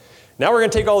 Now we're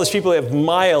going to take all these people who have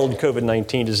mild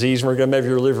COVID-19 disease and we're going to measure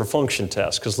your liver function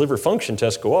test, because liver function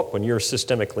tests go up when you're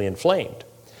systemically inflamed.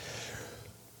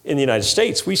 In the United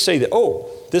States, we say that, oh,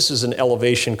 this is an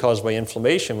elevation caused by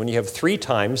inflammation when you have 3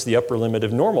 times the upper limit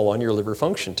of normal on your liver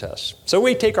function test. So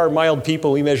we take our mild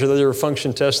people, we measure the liver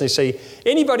function test, and they say,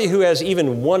 anybody who has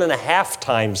even 1.5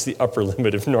 times the upper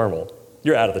limit of normal,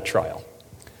 you're out of the trial.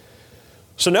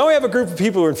 So now we have a group of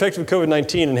people who are infected with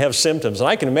COVID-19 and have symptoms, and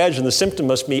I can imagine the symptom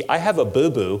must be, I have a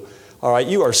boo-boo. All right,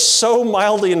 you are so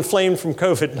mildly inflamed from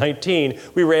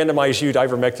COVID-19, we randomize you to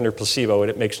ivermectin or placebo, and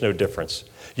it makes no difference.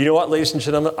 You know what, ladies and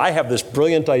gentlemen? I have this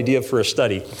brilliant idea for a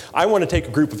study. I want to take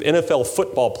a group of NFL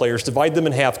football players, divide them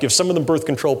in half, give some of them birth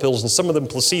control pills and some of them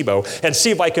placebo, and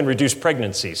see if I can reduce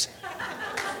pregnancies.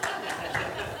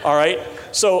 All right?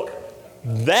 So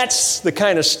that's the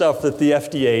kind of stuff that the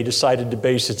FDA decided to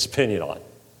base its opinion on.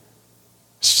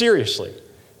 Seriously.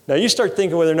 Now you start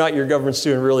thinking whether or not your government's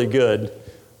doing really good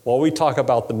while we talk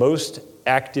about the most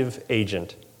active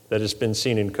agent that has been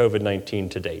seen in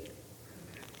COVID-19 to date.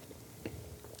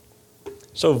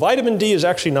 So vitamin D is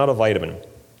actually not a vitamin.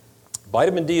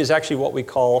 Vitamin D is actually what we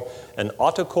call an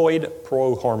autocoid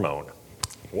prohormone.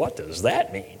 What does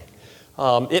that mean?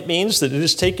 It means that it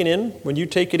is taken in, when you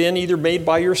take it in, either made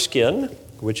by your skin,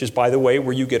 which is, by the way,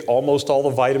 where you get almost all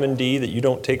the vitamin D that you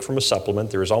don't take from a supplement.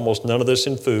 There is almost none of this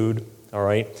in food, all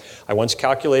right? I once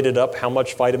calculated up how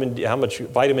much vitamin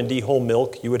D whole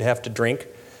milk you would have to drink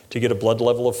to get a blood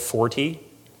level of 40,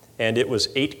 and it was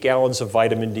 8 gallons of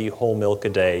vitamin D whole milk a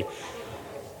day.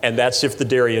 And that's if the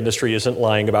dairy industry isn't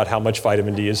lying about how much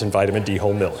vitamin D is in vitamin D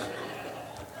whole milk,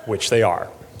 which they are,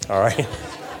 all right?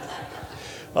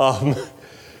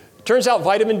 Turns out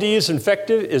vitamin D is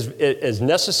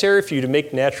necessary for you to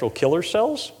make natural killer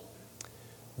cells.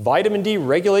 Vitamin D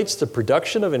regulates the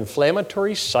production of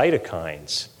inflammatory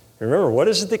cytokines. Remember, what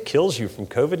is it that kills you from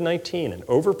COVID-19? An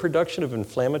overproduction of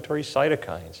inflammatory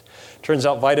cytokines. Turns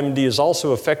out vitamin D is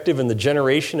also effective in the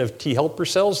generation of T helper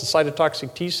cells, the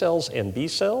cytotoxic T cells and B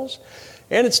cells.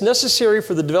 And it's necessary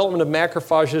for the development of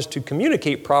macrophages to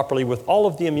communicate properly with all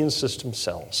of the immune system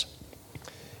cells.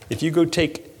 If you go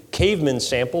take caveman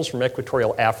samples from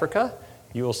equatorial Africa,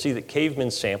 you will see that caveman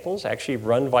samples actually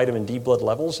run vitamin D blood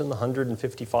levels in the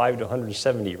 155 to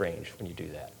 170 range when you do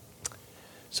that.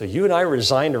 So you and I were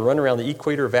designed to run around the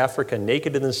equator of Africa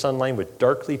naked in the sunlight with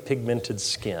darkly pigmented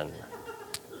skin.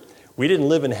 We didn't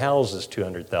live in houses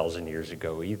 200,000 years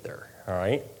ago either, all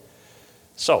right?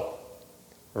 So,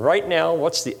 right now,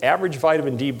 what's the average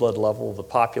vitamin D blood level of the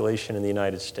population in the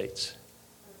United States?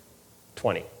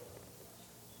 20.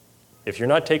 If you're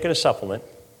not taking a supplement,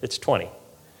 it's 20.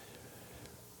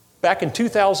 Back in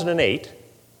 2008,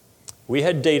 we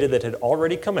had data that had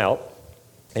already come out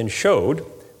and showed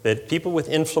that people with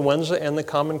influenza and the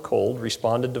common cold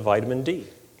responded to vitamin D.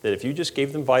 That if you just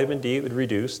gave them vitamin D, it would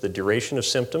reduce the duration of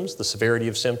symptoms, the severity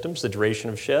of symptoms, the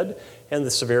duration of shed, and the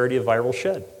severity of viral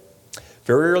shed.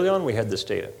 Very early on, we had this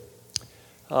data.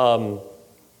 So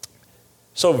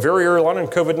very early on in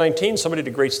COVID-19, somebody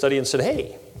did a great study and said,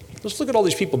 hey, let's look at all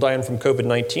these people dying from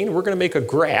COVID-19. We're going to make a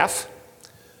graph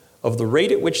of the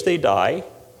rate at which they die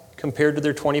compared to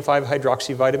their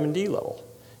 25-hydroxy-vitamin D level.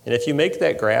 And if you make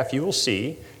that graph, you will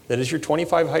see that as your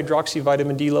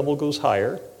 25-hydroxy-vitamin D level goes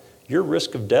higher, your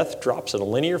risk of death drops in a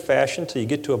linear fashion until you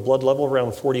get to a blood level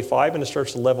around 45 and it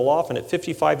starts to level off, and at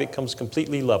 55 it comes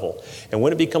completely level. And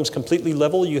when it becomes completely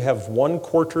level, you have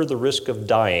 1/4 the risk of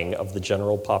dying of the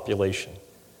general population.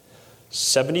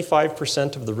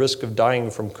 75% of the risk of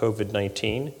dying from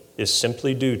COVID-19 is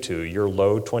simply due to your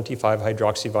low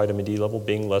 25-hydroxy-vitamin D level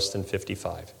being less than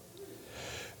 55.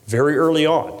 Very early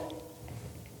on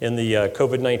in the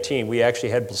COVID-19, we actually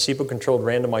had placebo-controlled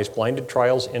randomized blinded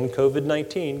trials in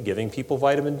COVID-19 giving people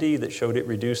vitamin D that showed it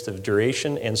reduced the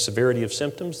duration and severity of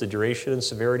symptoms, the duration and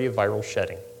severity of viral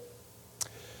shedding.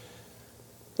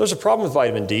 There's a problem with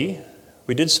vitamin D.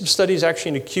 We did some studies actually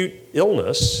in acute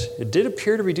illness. It did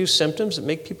appear to reduce symptoms that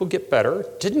make people get better.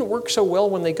 Didn't work so well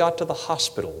when they got to the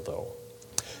hospital, though.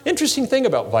 Interesting thing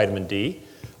about vitamin D,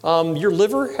 your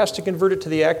liver has to convert it to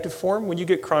the active form when you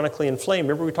get chronically inflamed.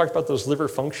 Remember we talked about those liver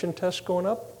function tests going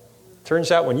up?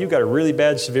 Turns out when you've got a really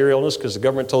bad severe illness because the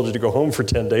government told you to go home for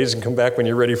 10 days and come back when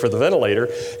you're ready for the ventilator,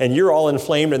 and you're all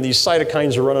inflamed and these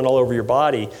cytokines are running all over your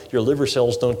body, your liver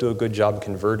cells don't do a good job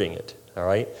converting it, all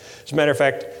right? As a matter of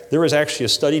fact, there was actually a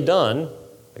study done,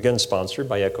 again sponsored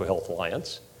by EcoHealth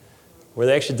Alliance, where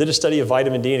they actually did a study of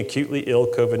vitamin D in acutely ill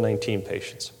COVID-19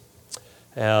 patients.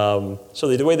 So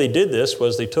the way they did this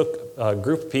was they took a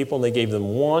group of people and they gave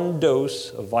them 1 dose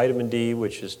of vitamin D,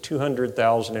 which is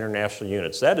 200,000 international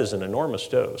units. That is an enormous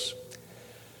dose.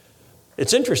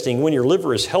 It's interesting, when your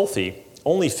liver is healthy,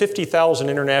 only 50,000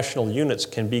 international units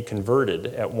can be converted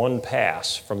at one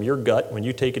pass from your gut when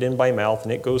you take it in by mouth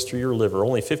and it goes through your liver.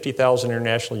 Only 50,000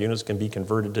 international units can be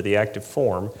converted to the active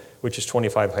form, which is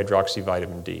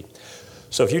 25-hydroxy-vitamin D.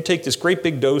 So if you take this great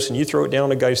big dose and you throw it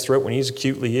down a guy's throat when he's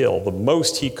acutely ill, the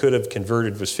most he could have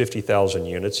converted was 50,000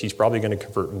 units. He's probably going to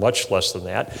convert much less than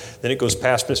that. Then it goes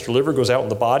past Mr. Liver, goes out in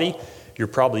the body. You're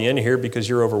probably in here because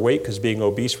you're overweight, because being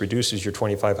obese reduces your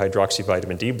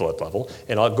 25-hydroxy-vitamin D blood level.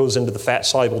 And it goes into the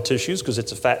fat-soluble tissues because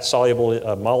it's a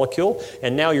fat-soluble molecule.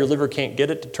 And now your liver can't get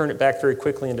it to turn it back very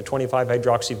quickly into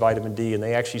 25-hydroxy-vitamin D. And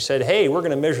they actually said, hey, we're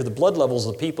going to measure the blood levels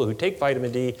of the people who take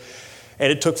vitamin D.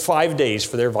 And it took 5 days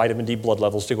for their vitamin D blood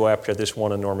levels to go after this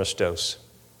one enormous dose.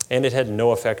 And it had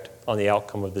no effect on the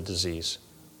outcome of the disease.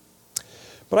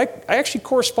 But I actually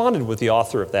corresponded with the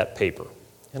author of that paper.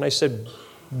 And I said,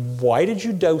 why did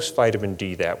you dose vitamin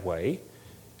D that way?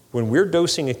 When we're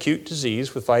dosing acute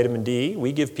disease with vitamin D,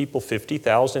 we give people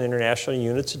 50,000 international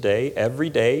units a day,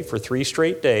 every day for 3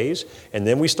 straight days. And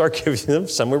then we start giving them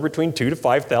somewhere between 2,000 to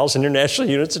 5,000 international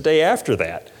units a day after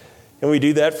that. And we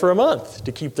do that for a month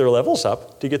to keep their levels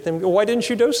up, to get them, well, why didn't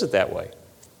you dose it that way?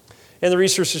 And the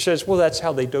researcher says, well, that's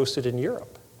how they dosed it in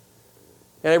Europe.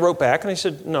 And I wrote back and I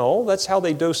said, no, that's how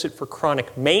they dose it for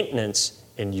chronic maintenance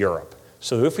in Europe.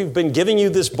 So if we've been giving you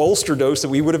this bolster dose that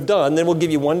we would have done, then we'll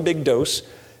give you 1 big dose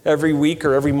every week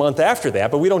or every month after that,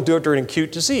 but we don't do it during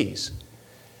acute disease.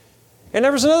 And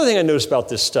there was another thing I noticed about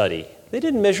this study. They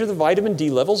didn't measure the vitamin D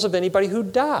levels of anybody who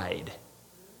died.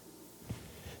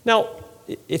 Now,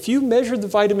 if you measured the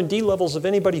vitamin D levels of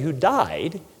anybody who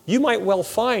died, you might well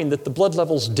find that the blood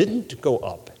levels didn't go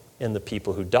up in the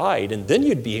people who died, and then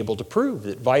you'd be able to prove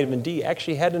that vitamin D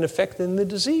actually had an effect in the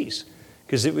disease,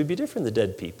 because it would be different in the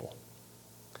dead people.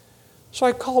 So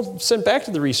I sent back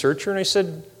to the researcher and I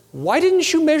said, why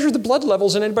didn't you measure the blood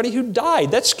levels in anybody who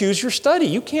died? That skews your study.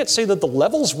 You can't say that the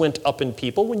levels went up in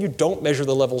people when you don't measure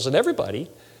the levels in everybody. And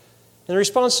the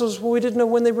response was, well, we didn't know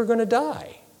when they were going to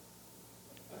die.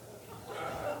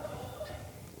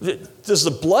 Does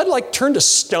the blood turn to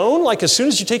stone as soon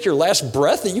as you take your last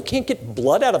breath that you can't get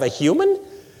blood out of a human?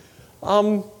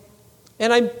 And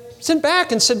I sent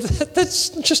back and said, that's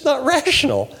just not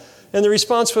rational. And the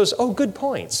response was, oh, good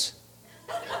points.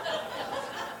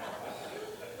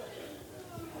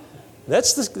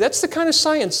 That's the kind of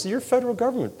science that your federal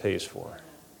government pays for.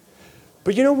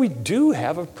 But we do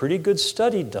have a pretty good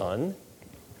study done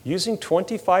using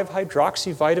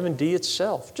 25-hydroxy vitamin D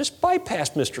itself. Just bypass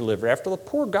Mr. Liver. After the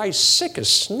poor guy's sick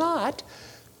as snot,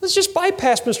 let's just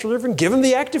bypass Mr. Liver and give him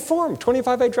the active form,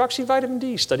 25-hydroxy vitamin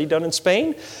D. Study done in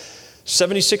Spain.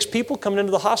 76 people coming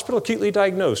into the hospital acutely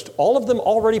diagnosed. All of them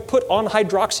already put on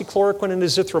hydroxychloroquine and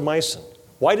azithromycin.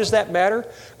 Why does that matter?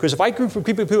 Because if I group of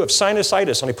people who have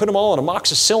sinusitis and I put them all on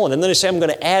amoxicillin and then I say I'm going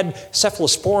to add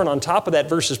cephalosporin on top of that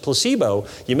versus placebo,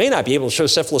 you may not be able to show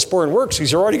cephalosporin works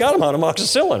because you already got them on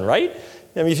amoxicillin, right?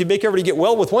 I mean, if you make everybody get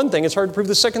well with one thing, it's hard to prove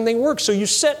the second thing works. So you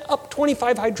set up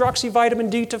 25-hydroxy vitamin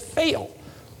D to fail.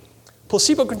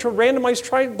 Placebo-controlled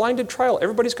randomized blinded trial.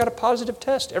 Everybody's got a positive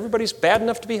test. Everybody's bad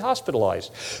enough to be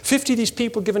hospitalized. 50 of these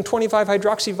people given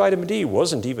 25-hydroxy vitamin D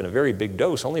wasn't even a very big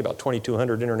dose, only about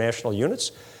 2,200 international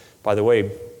units. By the way,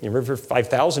 you remember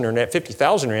 5,000 or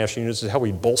 50,000 international units is how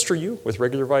we bolster you with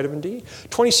regular vitamin D.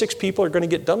 26 people are going to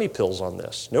get dummy pills on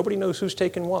this. Nobody knows who's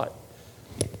taking what.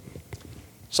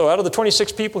 So out of the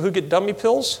 26 people who get dummy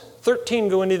pills, 13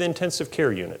 go into the intensive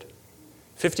care unit.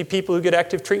 50 people who get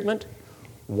active treatment,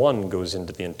 1 goes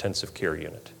into the intensive care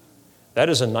unit. That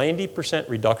is a 90%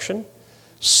 reduction,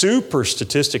 super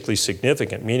statistically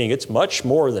significant, meaning it's much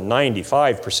more than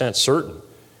 95% certain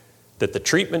that the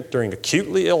treatment during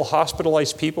acutely ill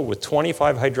hospitalized people with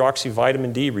 25-hydroxy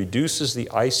vitamin D reduces the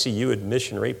ICU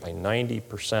admission rate by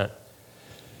 90%.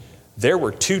 There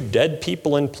were 2 dead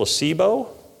people in placebo,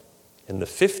 and the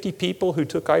 50 people who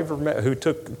took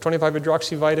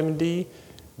 25-hydroxy vitamin D,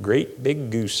 great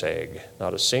big goose egg.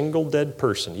 Not a single dead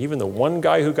person. Even the one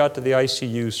guy who got to the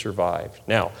ICU survived.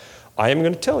 Now, I am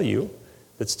going to tell you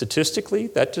that statistically,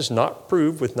 that does not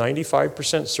prove with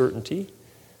 95% certainty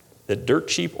that dirt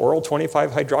cheap oral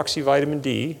 25-hydroxy vitamin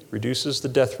D reduces the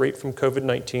death rate from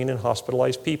COVID-19 in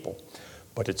hospitalized people.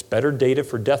 But it's better data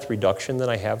for death reduction than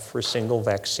I have for a single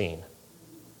vaccine.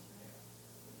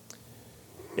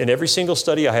 In every single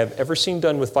study I have ever seen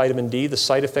done with vitamin D, the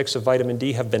side effects of vitamin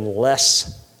D have been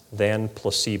less than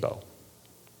placebo.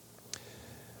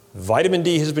 Vitamin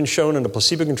D has been shown in a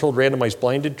placebo-controlled randomized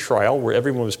blinded trial where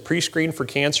everyone was pre-screened for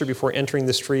cancer before entering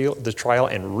the trial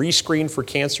and rescreened for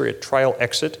cancer at trial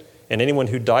exit, and anyone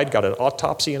who died got an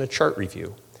autopsy and a chart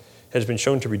review. It has been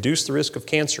shown to reduce the risk of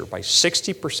cancer by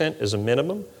 60% as a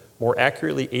minimum, more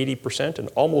accurately 80%, and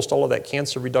almost all of that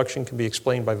cancer reduction can be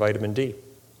explained by vitamin D.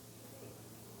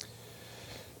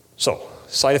 So,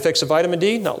 side effects of vitamin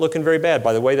D, not looking very bad.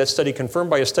 By the way, that study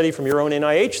confirmed by a study from your own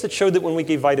NIH that showed that when we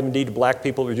gave vitamin D to black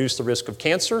people, it reduced the risk of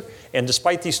cancer. And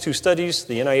despite these 2 studies,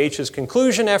 the NIH's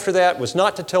conclusion after that was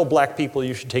not to tell black people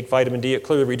you should take vitamin D. It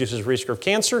clearly reduces the risk of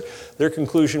cancer. Their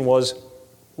conclusion was,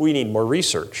 we need more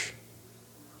research.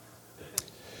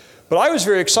 But I was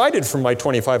very excited from my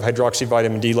 25-hydroxy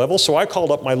vitamin D level, so I called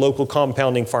up my local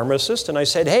compounding pharmacist and I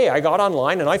said, hey, I got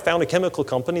online and I found a chemical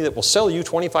company that will sell you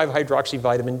 25-hydroxy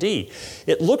vitamin D.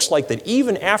 It looks like that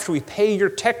even after we pay your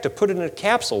tech to put it in a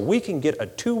capsule, we can get a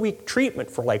 2-week treatment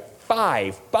for like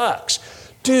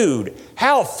 $5. Dude,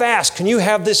 how fast can you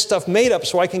have this stuff made up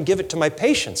so I can give it to my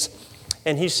patients?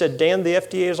 And he said, Dan, the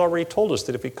FDA has already told us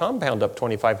that if we compound up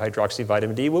 25-hydroxy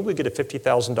vitamin D, we will get a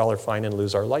 $50,000 fine and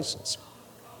lose our license.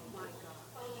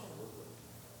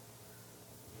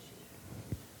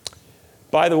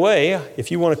 By the way, if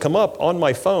you want to come up on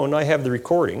my phone, I have the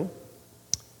recording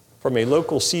from a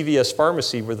local CVS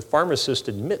pharmacy where the pharmacist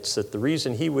admits that the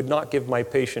reason he would not give my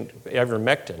patient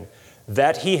ivermectin,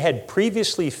 that he had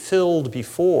previously filled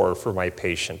before for my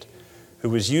patient who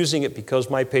was using it because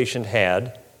my patient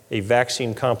had a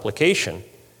vaccine complication.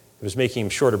 It was making him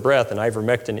short of breath, and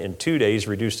ivermectin in 2 days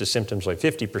reduced his symptoms by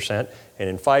 50%, and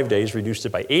in 5 days reduced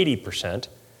it by 80%.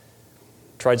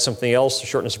 Tried something else, the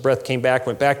shortness of breath came back,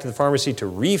 went back to the pharmacy to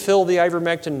refill the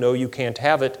ivermectin. No, you can't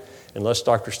have it. unless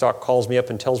Dr. Stock calls me up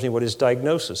and tells me what his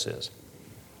diagnosis is.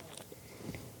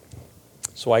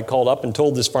 So I called up and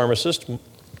told this pharmacist,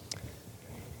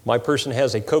 my person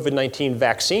has a COVID-19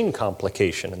 vaccine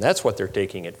complication, and that's what they're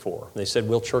taking it for. And they said,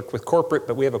 we'll work with corporate,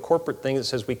 but we have a corporate thing that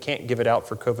says we can't give it out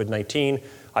for COVID-19.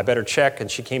 I better check. And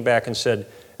she came back and said,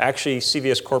 actually,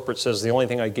 CVS corporate says the only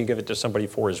thing I can give it to somebody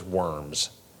for is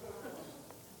worms.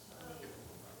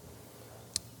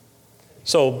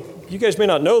 So you guys may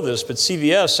not know this, but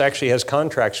CVS actually has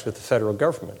contracts with the federal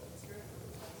government.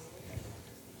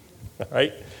 All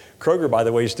right? Kroger, by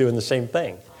the way, is doing the same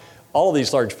thing. All of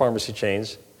these large pharmacy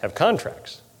chains have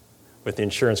contracts with the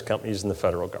insurance companies and the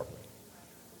federal government.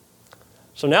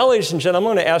 So now, ladies and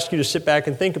gentlemen, I'm going to ask you to sit back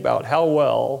and think about how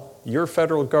well your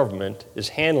federal government is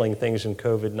handling things in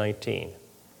COVID-19.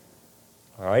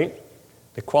 All right?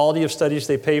 The quality of studies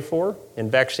they pay for in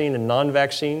vaccine and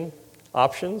non-vaccine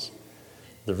options,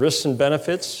 the risks and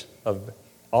benefits of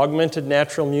augmented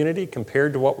natural immunity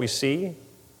compared to what we see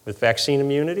with vaccine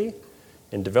immunity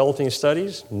in developing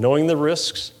studies, knowing the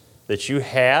risks that you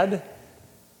had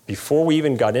before we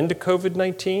even got into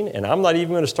COVID-19, and I'm not even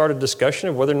going to start a discussion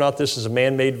of whether or not this is a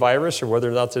man-made virus or whether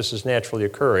or not this is naturally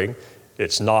occurring.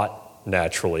 It's not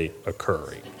naturally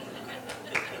occurring.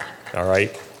 All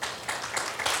right?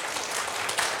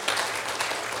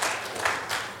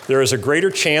 There is a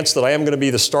greater chance that I am going to be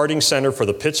the starting center for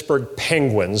the Pittsburgh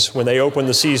Penguins when they open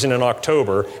the season in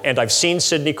October, and I've seen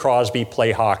Sidney Crosby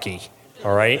play hockey.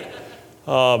 All right?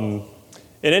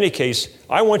 In any case,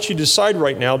 I want you to decide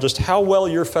right now just how well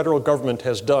your federal government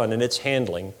has done in its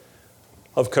handling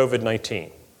of COVID-19.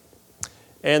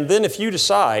 And then if you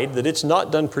decide that it's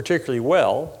not done particularly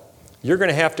well, you're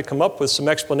going to have to come up with some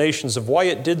explanations of why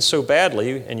it did so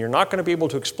badly, and you're not going to be able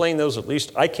to explain those, at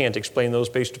least I can't explain those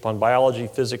based upon biology,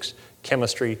 physics,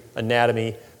 chemistry,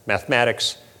 anatomy,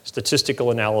 mathematics, statistical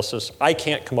analysis. I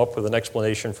can't come up with an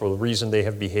explanation for the reason they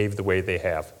have behaved the way they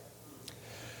have.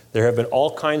 There have been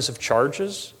all kinds of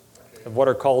charges of what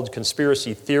are called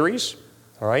conspiracy theories,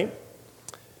 all right?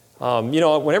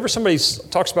 Whenever somebody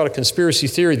talks about a conspiracy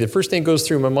theory, the first thing that goes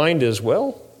through my mind is,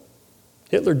 well,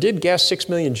 Hitler did gas 6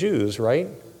 million Jews, right?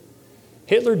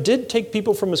 Hitler did take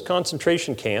people from his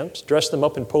concentration camps, dress them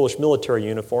up in Polish military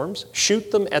uniforms,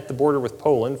 shoot them at the border with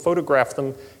Poland, photograph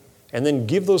them, and then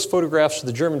give those photographs to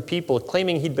the German people,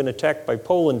 claiming he'd been attacked by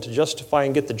Poland to justify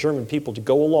and get the German people to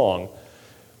go along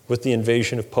with the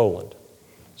invasion of Poland.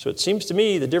 So it seems to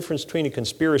me the difference between a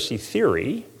conspiracy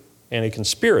theory and a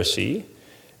conspiracy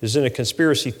is in a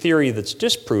conspiracy theory that's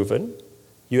disproven,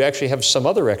 you actually have some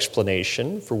other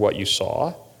explanation for what you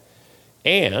saw,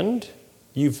 and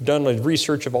you've done a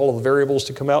research of all of the variables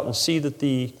to come out and see that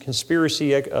the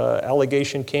conspiracy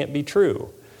allegation can't be true.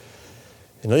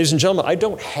 And ladies and gentlemen, I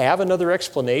don't have another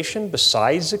explanation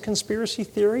besides a conspiracy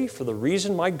theory for the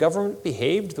reason my government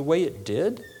behaved the way it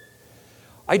did.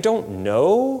 I don't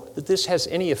know that this has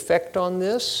any effect on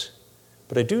this,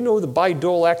 but I do know the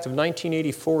Bayh-Dole Act of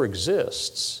 1984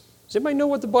 exists. Does anybody know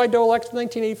what the Bayh-Dole Act of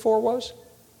 1984 was?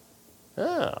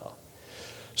 Oh.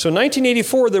 So in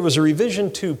 1984, there was a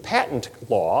revision to patent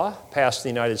law passed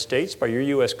in the United States by your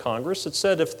U.S. Congress that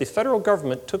said if the federal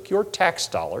government took your tax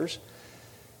dollars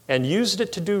and used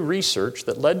it to do research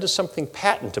that led to something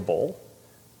patentable,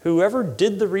 whoever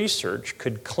did the research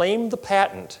could claim the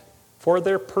patent for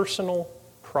their personal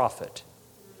profit.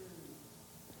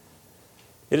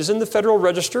 It is in the Federal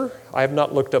Register. I have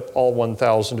not looked up all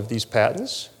 1,000 of these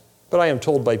patents, but I am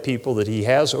told by people that he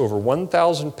has over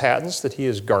 1,000 patents that he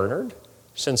has garnered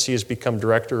since he has become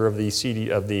director of the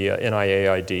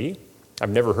NIAID. I've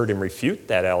never heard him refute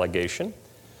that allegation.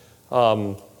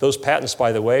 Those patents,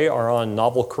 by the way, are on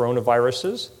novel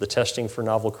coronaviruses, the testing for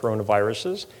novel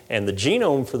coronaviruses, and the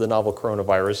genome for the novel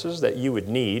coronaviruses that you would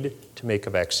need to make a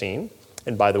vaccine.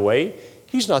 And by the way,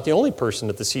 he's not the only person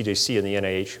at the CDC and the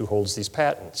NIH who holds these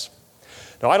patents.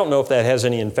 Now, I don't know if that has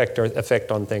any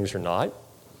effect on things or not.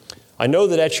 I know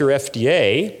that at your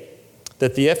FDA,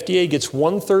 that the FDA gets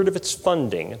 1/3 of its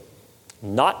funding,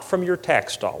 not from your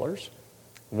tax dollars.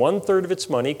 1/3 of its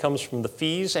money comes from the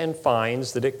fees and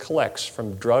fines that it collects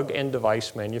from drug and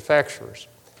device manufacturers.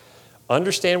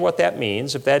 Understand what that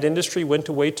means. If that industry went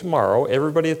away tomorrow,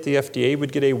 everybody at the FDA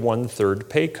would get a 1/3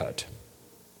 pay cut.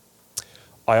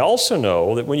 I also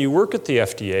know that when you work at the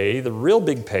FDA, the real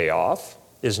big payoff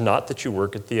is not that you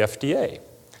work at the FDA.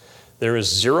 There is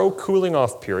zero cooling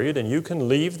off period, and you can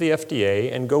leave the FDA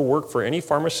and go work for any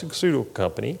pharmaceutical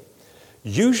company.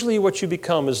 Usually what you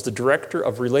become is the director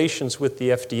of relations with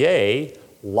the FDA,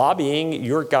 lobbying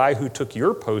your guy who took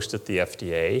your post at the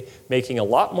FDA, making a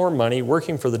lot more money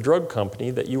working for the drug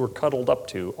company that you were cuddled up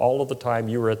to all of the time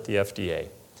you were at the FDA.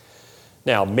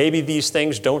 Now, maybe these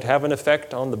things don't have an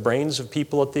effect on the brains of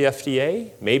people at the FDA.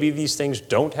 Maybe these things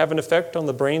don't have an effect on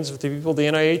the brains of the people at the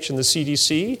NIH and the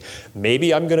CDC.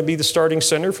 Maybe I'm going to be the starting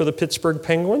center for the Pittsburgh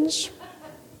Penguins.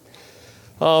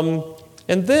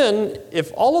 And then,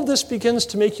 if all of this begins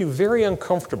to make you very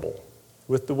uncomfortable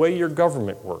with the way your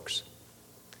government works,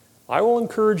 I will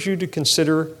encourage you to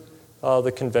consider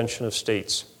the Convention of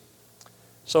States.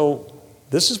 So,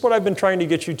 this is what I've been trying to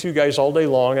get you two guys all day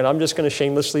long, and I'm just going to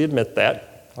shamelessly admit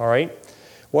that, all right?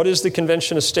 What is the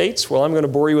Convention of States? Well, I'm going to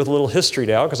bore you with a little history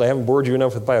now, because I haven't bored you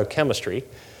enough with biochemistry.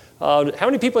 How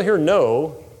many people here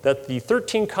know that the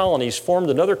 13 colonies formed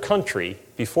another country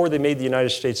before they made the United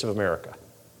States of America?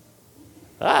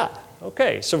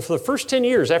 Okay. So for the first 10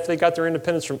 years after they got their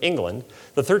independence from England,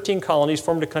 the 13 colonies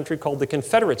formed a country called the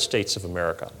Confederate States of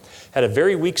America. Had a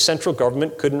very weak central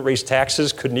government, couldn't raise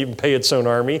taxes, couldn't even pay its own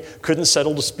army, couldn't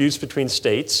settle disputes between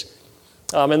states.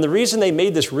 And the reason they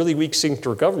made this really weak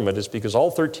central government is because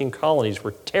all 13 colonies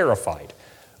were terrified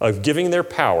of giving their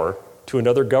power to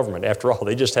another government. After all,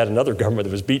 they just had another government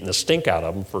that was beating the stink out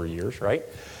of them for years, right?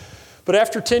 But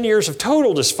after 10 years of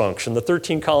total dysfunction, the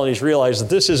 13 colonies realized that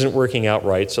this isn't working out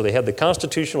right, so they had the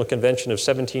Constitutional Convention of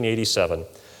 1787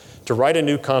 to write a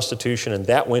new constitution, and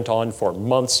that went on for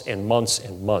months and months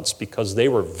and months because they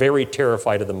were very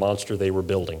terrified of the monster they were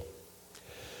building.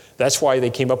 That's why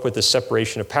they came up with the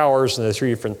separation of powers and the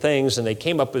three different things, and they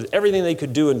came up with everything they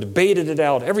could do and debated it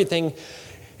out, everything.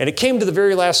 And it came to the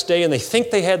very last day, and they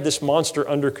think they had this monster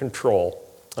under control.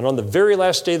 And on the very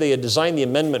last day, they had designed the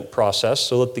amendment process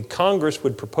so that the Congress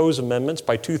would propose amendments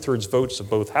by 2/3 votes of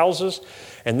both houses,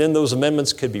 and then those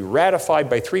amendments could be ratified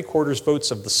by 3/4 votes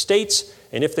of the states,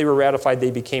 and if they were ratified,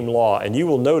 they became law. And you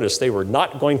will notice they were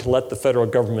not going to let the federal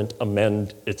government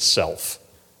amend itself,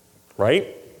 right?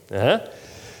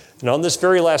 And on this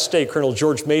very last day, Colonel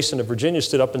George Mason of Virginia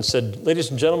stood up and said, "Ladies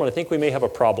and gentlemen, I think we may have a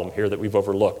problem here that we've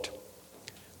overlooked.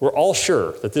 We're all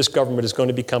sure that this government is going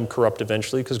to become corrupt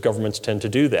eventually because governments tend to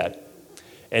do that.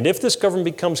 And if this government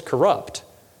becomes corrupt,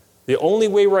 the only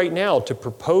way right now to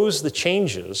propose the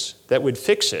changes that would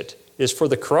fix it is for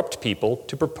the corrupt people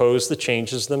to propose the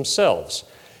changes themselves.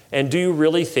 And do you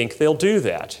really think they'll do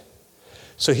that?"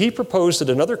 So he proposed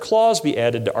that another clause be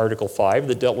added to Article 5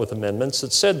 that dealt with amendments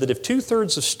that said that if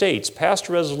 2/3 of states passed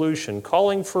a resolution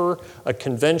calling for a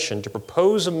convention to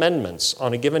propose amendments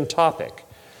on a given topic,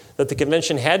 that the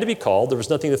convention had to be called, there was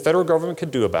nothing the federal government could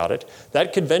do about it,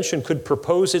 that convention could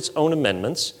propose its own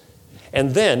amendments,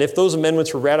 and then if those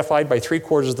amendments were ratified by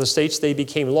 3/4 of the states, they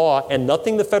became law, and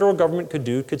nothing the federal government could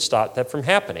do could stop that from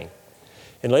happening.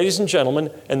 And ladies and gentlemen,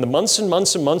 in the months and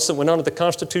months and months that went on at the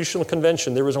Constitutional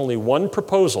Convention, there was only one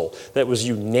proposal that was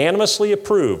unanimously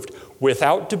approved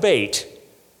without debate,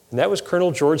 and that was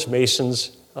Colonel George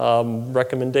Mason's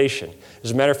recommendation.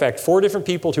 As a matter of fact, 4 different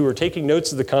people who were taking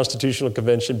notes of the Constitutional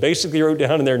Convention basically wrote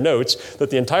down in their notes that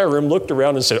the entire room looked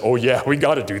around and said, "Oh yeah, we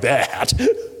got to do that."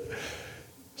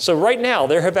 So right now,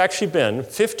 there have actually been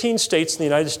 15 states in the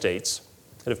United States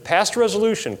that have passed a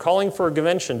resolution calling for a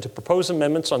convention to propose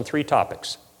amendments on 3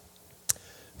 topics.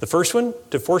 The first one,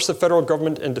 to force the federal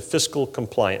government into fiscal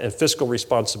compliance and fiscal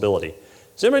responsibility.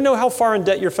 Does anybody know how far in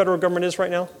debt your federal government is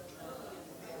right now?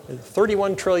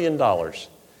 $31 trillion.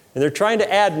 And they're trying to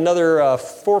add another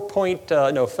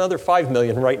another 5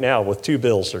 million right now with 2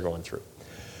 bills they're going through.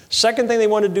 Second thing they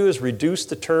want to do is reduce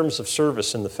the terms of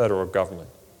service in the federal government.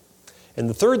 And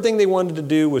the third thing they wanted to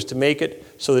do was to make it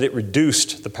so that it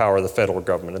reduced the power of the federal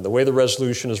government. And the way the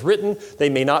resolution is written, they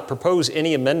may not propose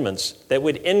any amendments that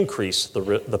would increase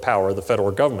the power of the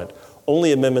federal government,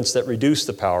 only amendments that reduce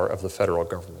the power of the federal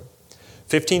government.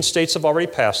 15 states have already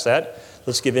passed that.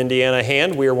 Let's give Indiana a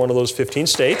hand. We are one of those 15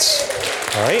 states.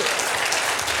 All right.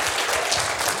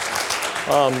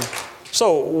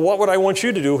 So what would I want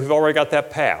you to do if we've already got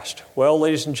that passed? Well,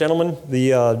 ladies and gentlemen,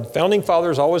 the Founding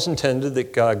Fathers always intended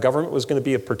that government was going to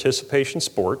be a participation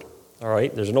sport. All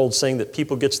right. There's an old saying that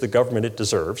people gets the government it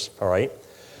deserves. All right.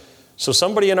 So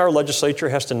somebody in our legislature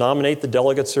has to nominate the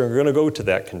delegates that are going to go to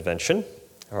that convention.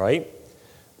 All right.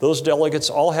 Those delegates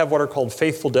all have what are called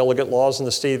faithful delegate laws in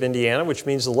the state of Indiana, which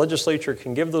means the legislature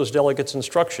can give those delegates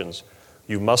instructions.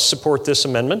 You must support this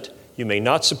amendment. You may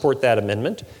not support that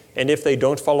amendment. And if they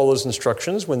don't follow those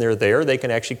instructions when they're there, they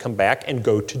can actually come back and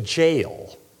go to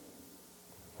jail.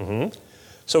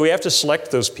 So we have to select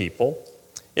those people.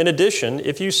 In addition,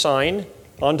 if you sign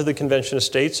onto the Convention of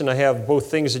States, and I have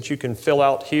both things that you can fill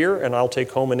out here, and I'll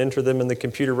take home and enter them in the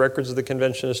computer records of the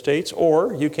Convention of States,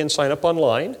 or you can sign up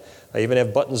online. I even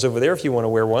have buttons over there if you want to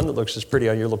wear one that looks as pretty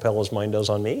on your lapel as mine does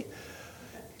on me.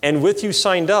 And with you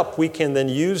signed up, we can then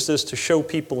use this to show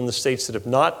people in the states that have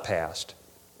not passed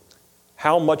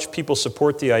how much people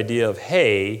support the idea of,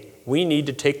 hey, we need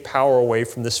to take power away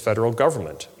from this federal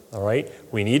government. All right?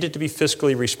 We need it to be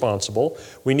fiscally responsible.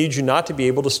 We need you not to be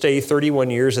able to stay 31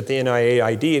 years at the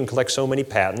NIAID and collect so many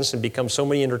patents and become so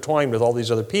many intertwined with all these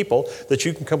other people that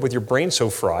you can come with your brain so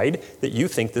fried that you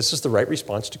think this is the right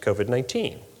response to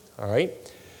COVID-19. All right?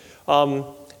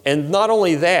 And not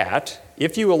only that,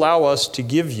 if you allow us to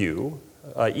give you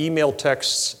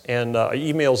emails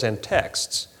and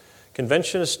texts,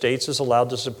 Convention of States is allowed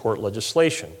to support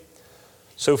legislation.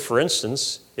 So for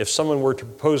instance, if someone were to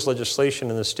propose legislation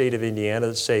in the state of Indiana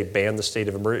that say ended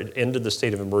the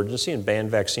state of emergency and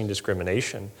banned vaccine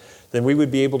discrimination, then we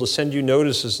would be able to send you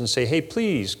notices and say, hey,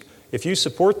 please, if you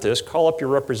support this, call up your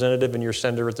representative and your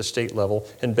senator at the state level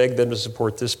and beg them to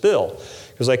support this bill.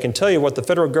 Because I can tell you what the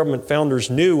federal government founders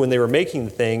knew when they were making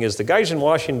the thing is the guys in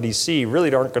Washington, D.C.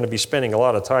 really aren't going to be spending a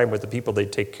lot of time with the people they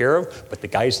take care of, but the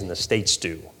guys in the states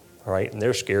do, all right? And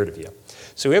they're scared of you.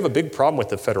 So we have a big problem with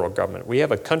the federal government. We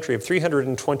have a country of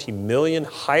 320 million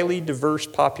highly diverse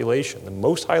population, the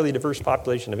most highly diverse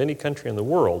population of any country in the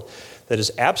world, that is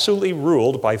absolutely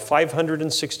ruled by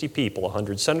 560 people,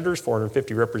 100 senators,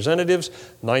 450 representatives,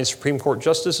 9 Supreme Court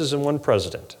justices, and 1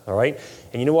 president, all right?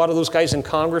 And you know what, of those guys in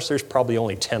Congress, there's probably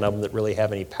only 10 of them that really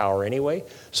have any power anyway.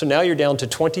 So now you're down to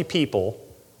 20 people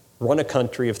run a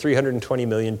country of 320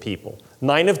 million people.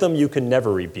 9 of them you can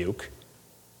never rebuke.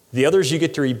 The others you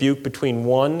get to rebuke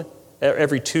between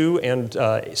every 2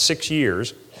 and 6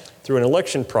 years through an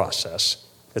election process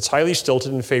that's highly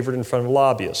stilted and favored in front of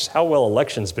lobbyists. How well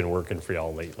elections been working for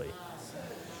y'all lately?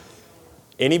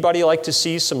 Anybody like to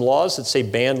see some laws that say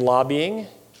ban lobbying?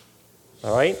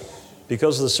 All right?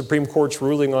 Because of the Supreme Court's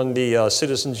ruling on the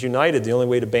Citizens United, the only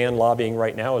way to ban lobbying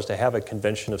right now is to have a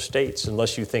convention of states,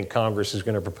 unless you think Congress is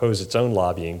going to propose its own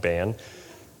lobbying ban.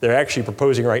 They're actually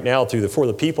proposing right now through the For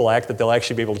the People Act that they'll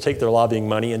actually be able to take their lobbying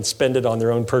money and spend it on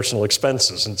their own personal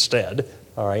expenses instead,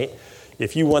 all right?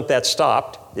 If you want that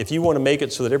stopped, if you want to make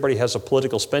it so that everybody has a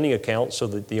political spending account so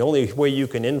that the only way you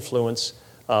can influence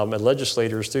a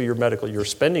legislator is through your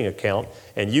spending account,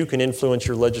 and you can influence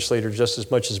your legislator just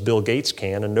as much as Bill Gates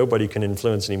can, and nobody can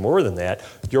influence any more than that,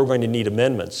 you're going to need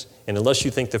amendments. And unless you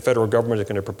think the federal government is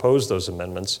going to propose those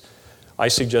amendments, I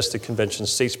suggest the convention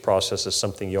states process is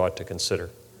something you ought to consider.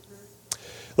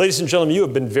 Ladies and gentlemen, you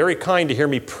have been very kind to hear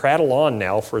me prattle on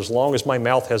now for as long as my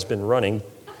mouth has been running.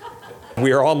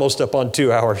 We are almost up on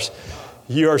 2 hours.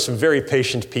 You are some very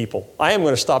patient people. I am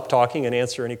going to stop talking and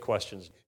answer any questions.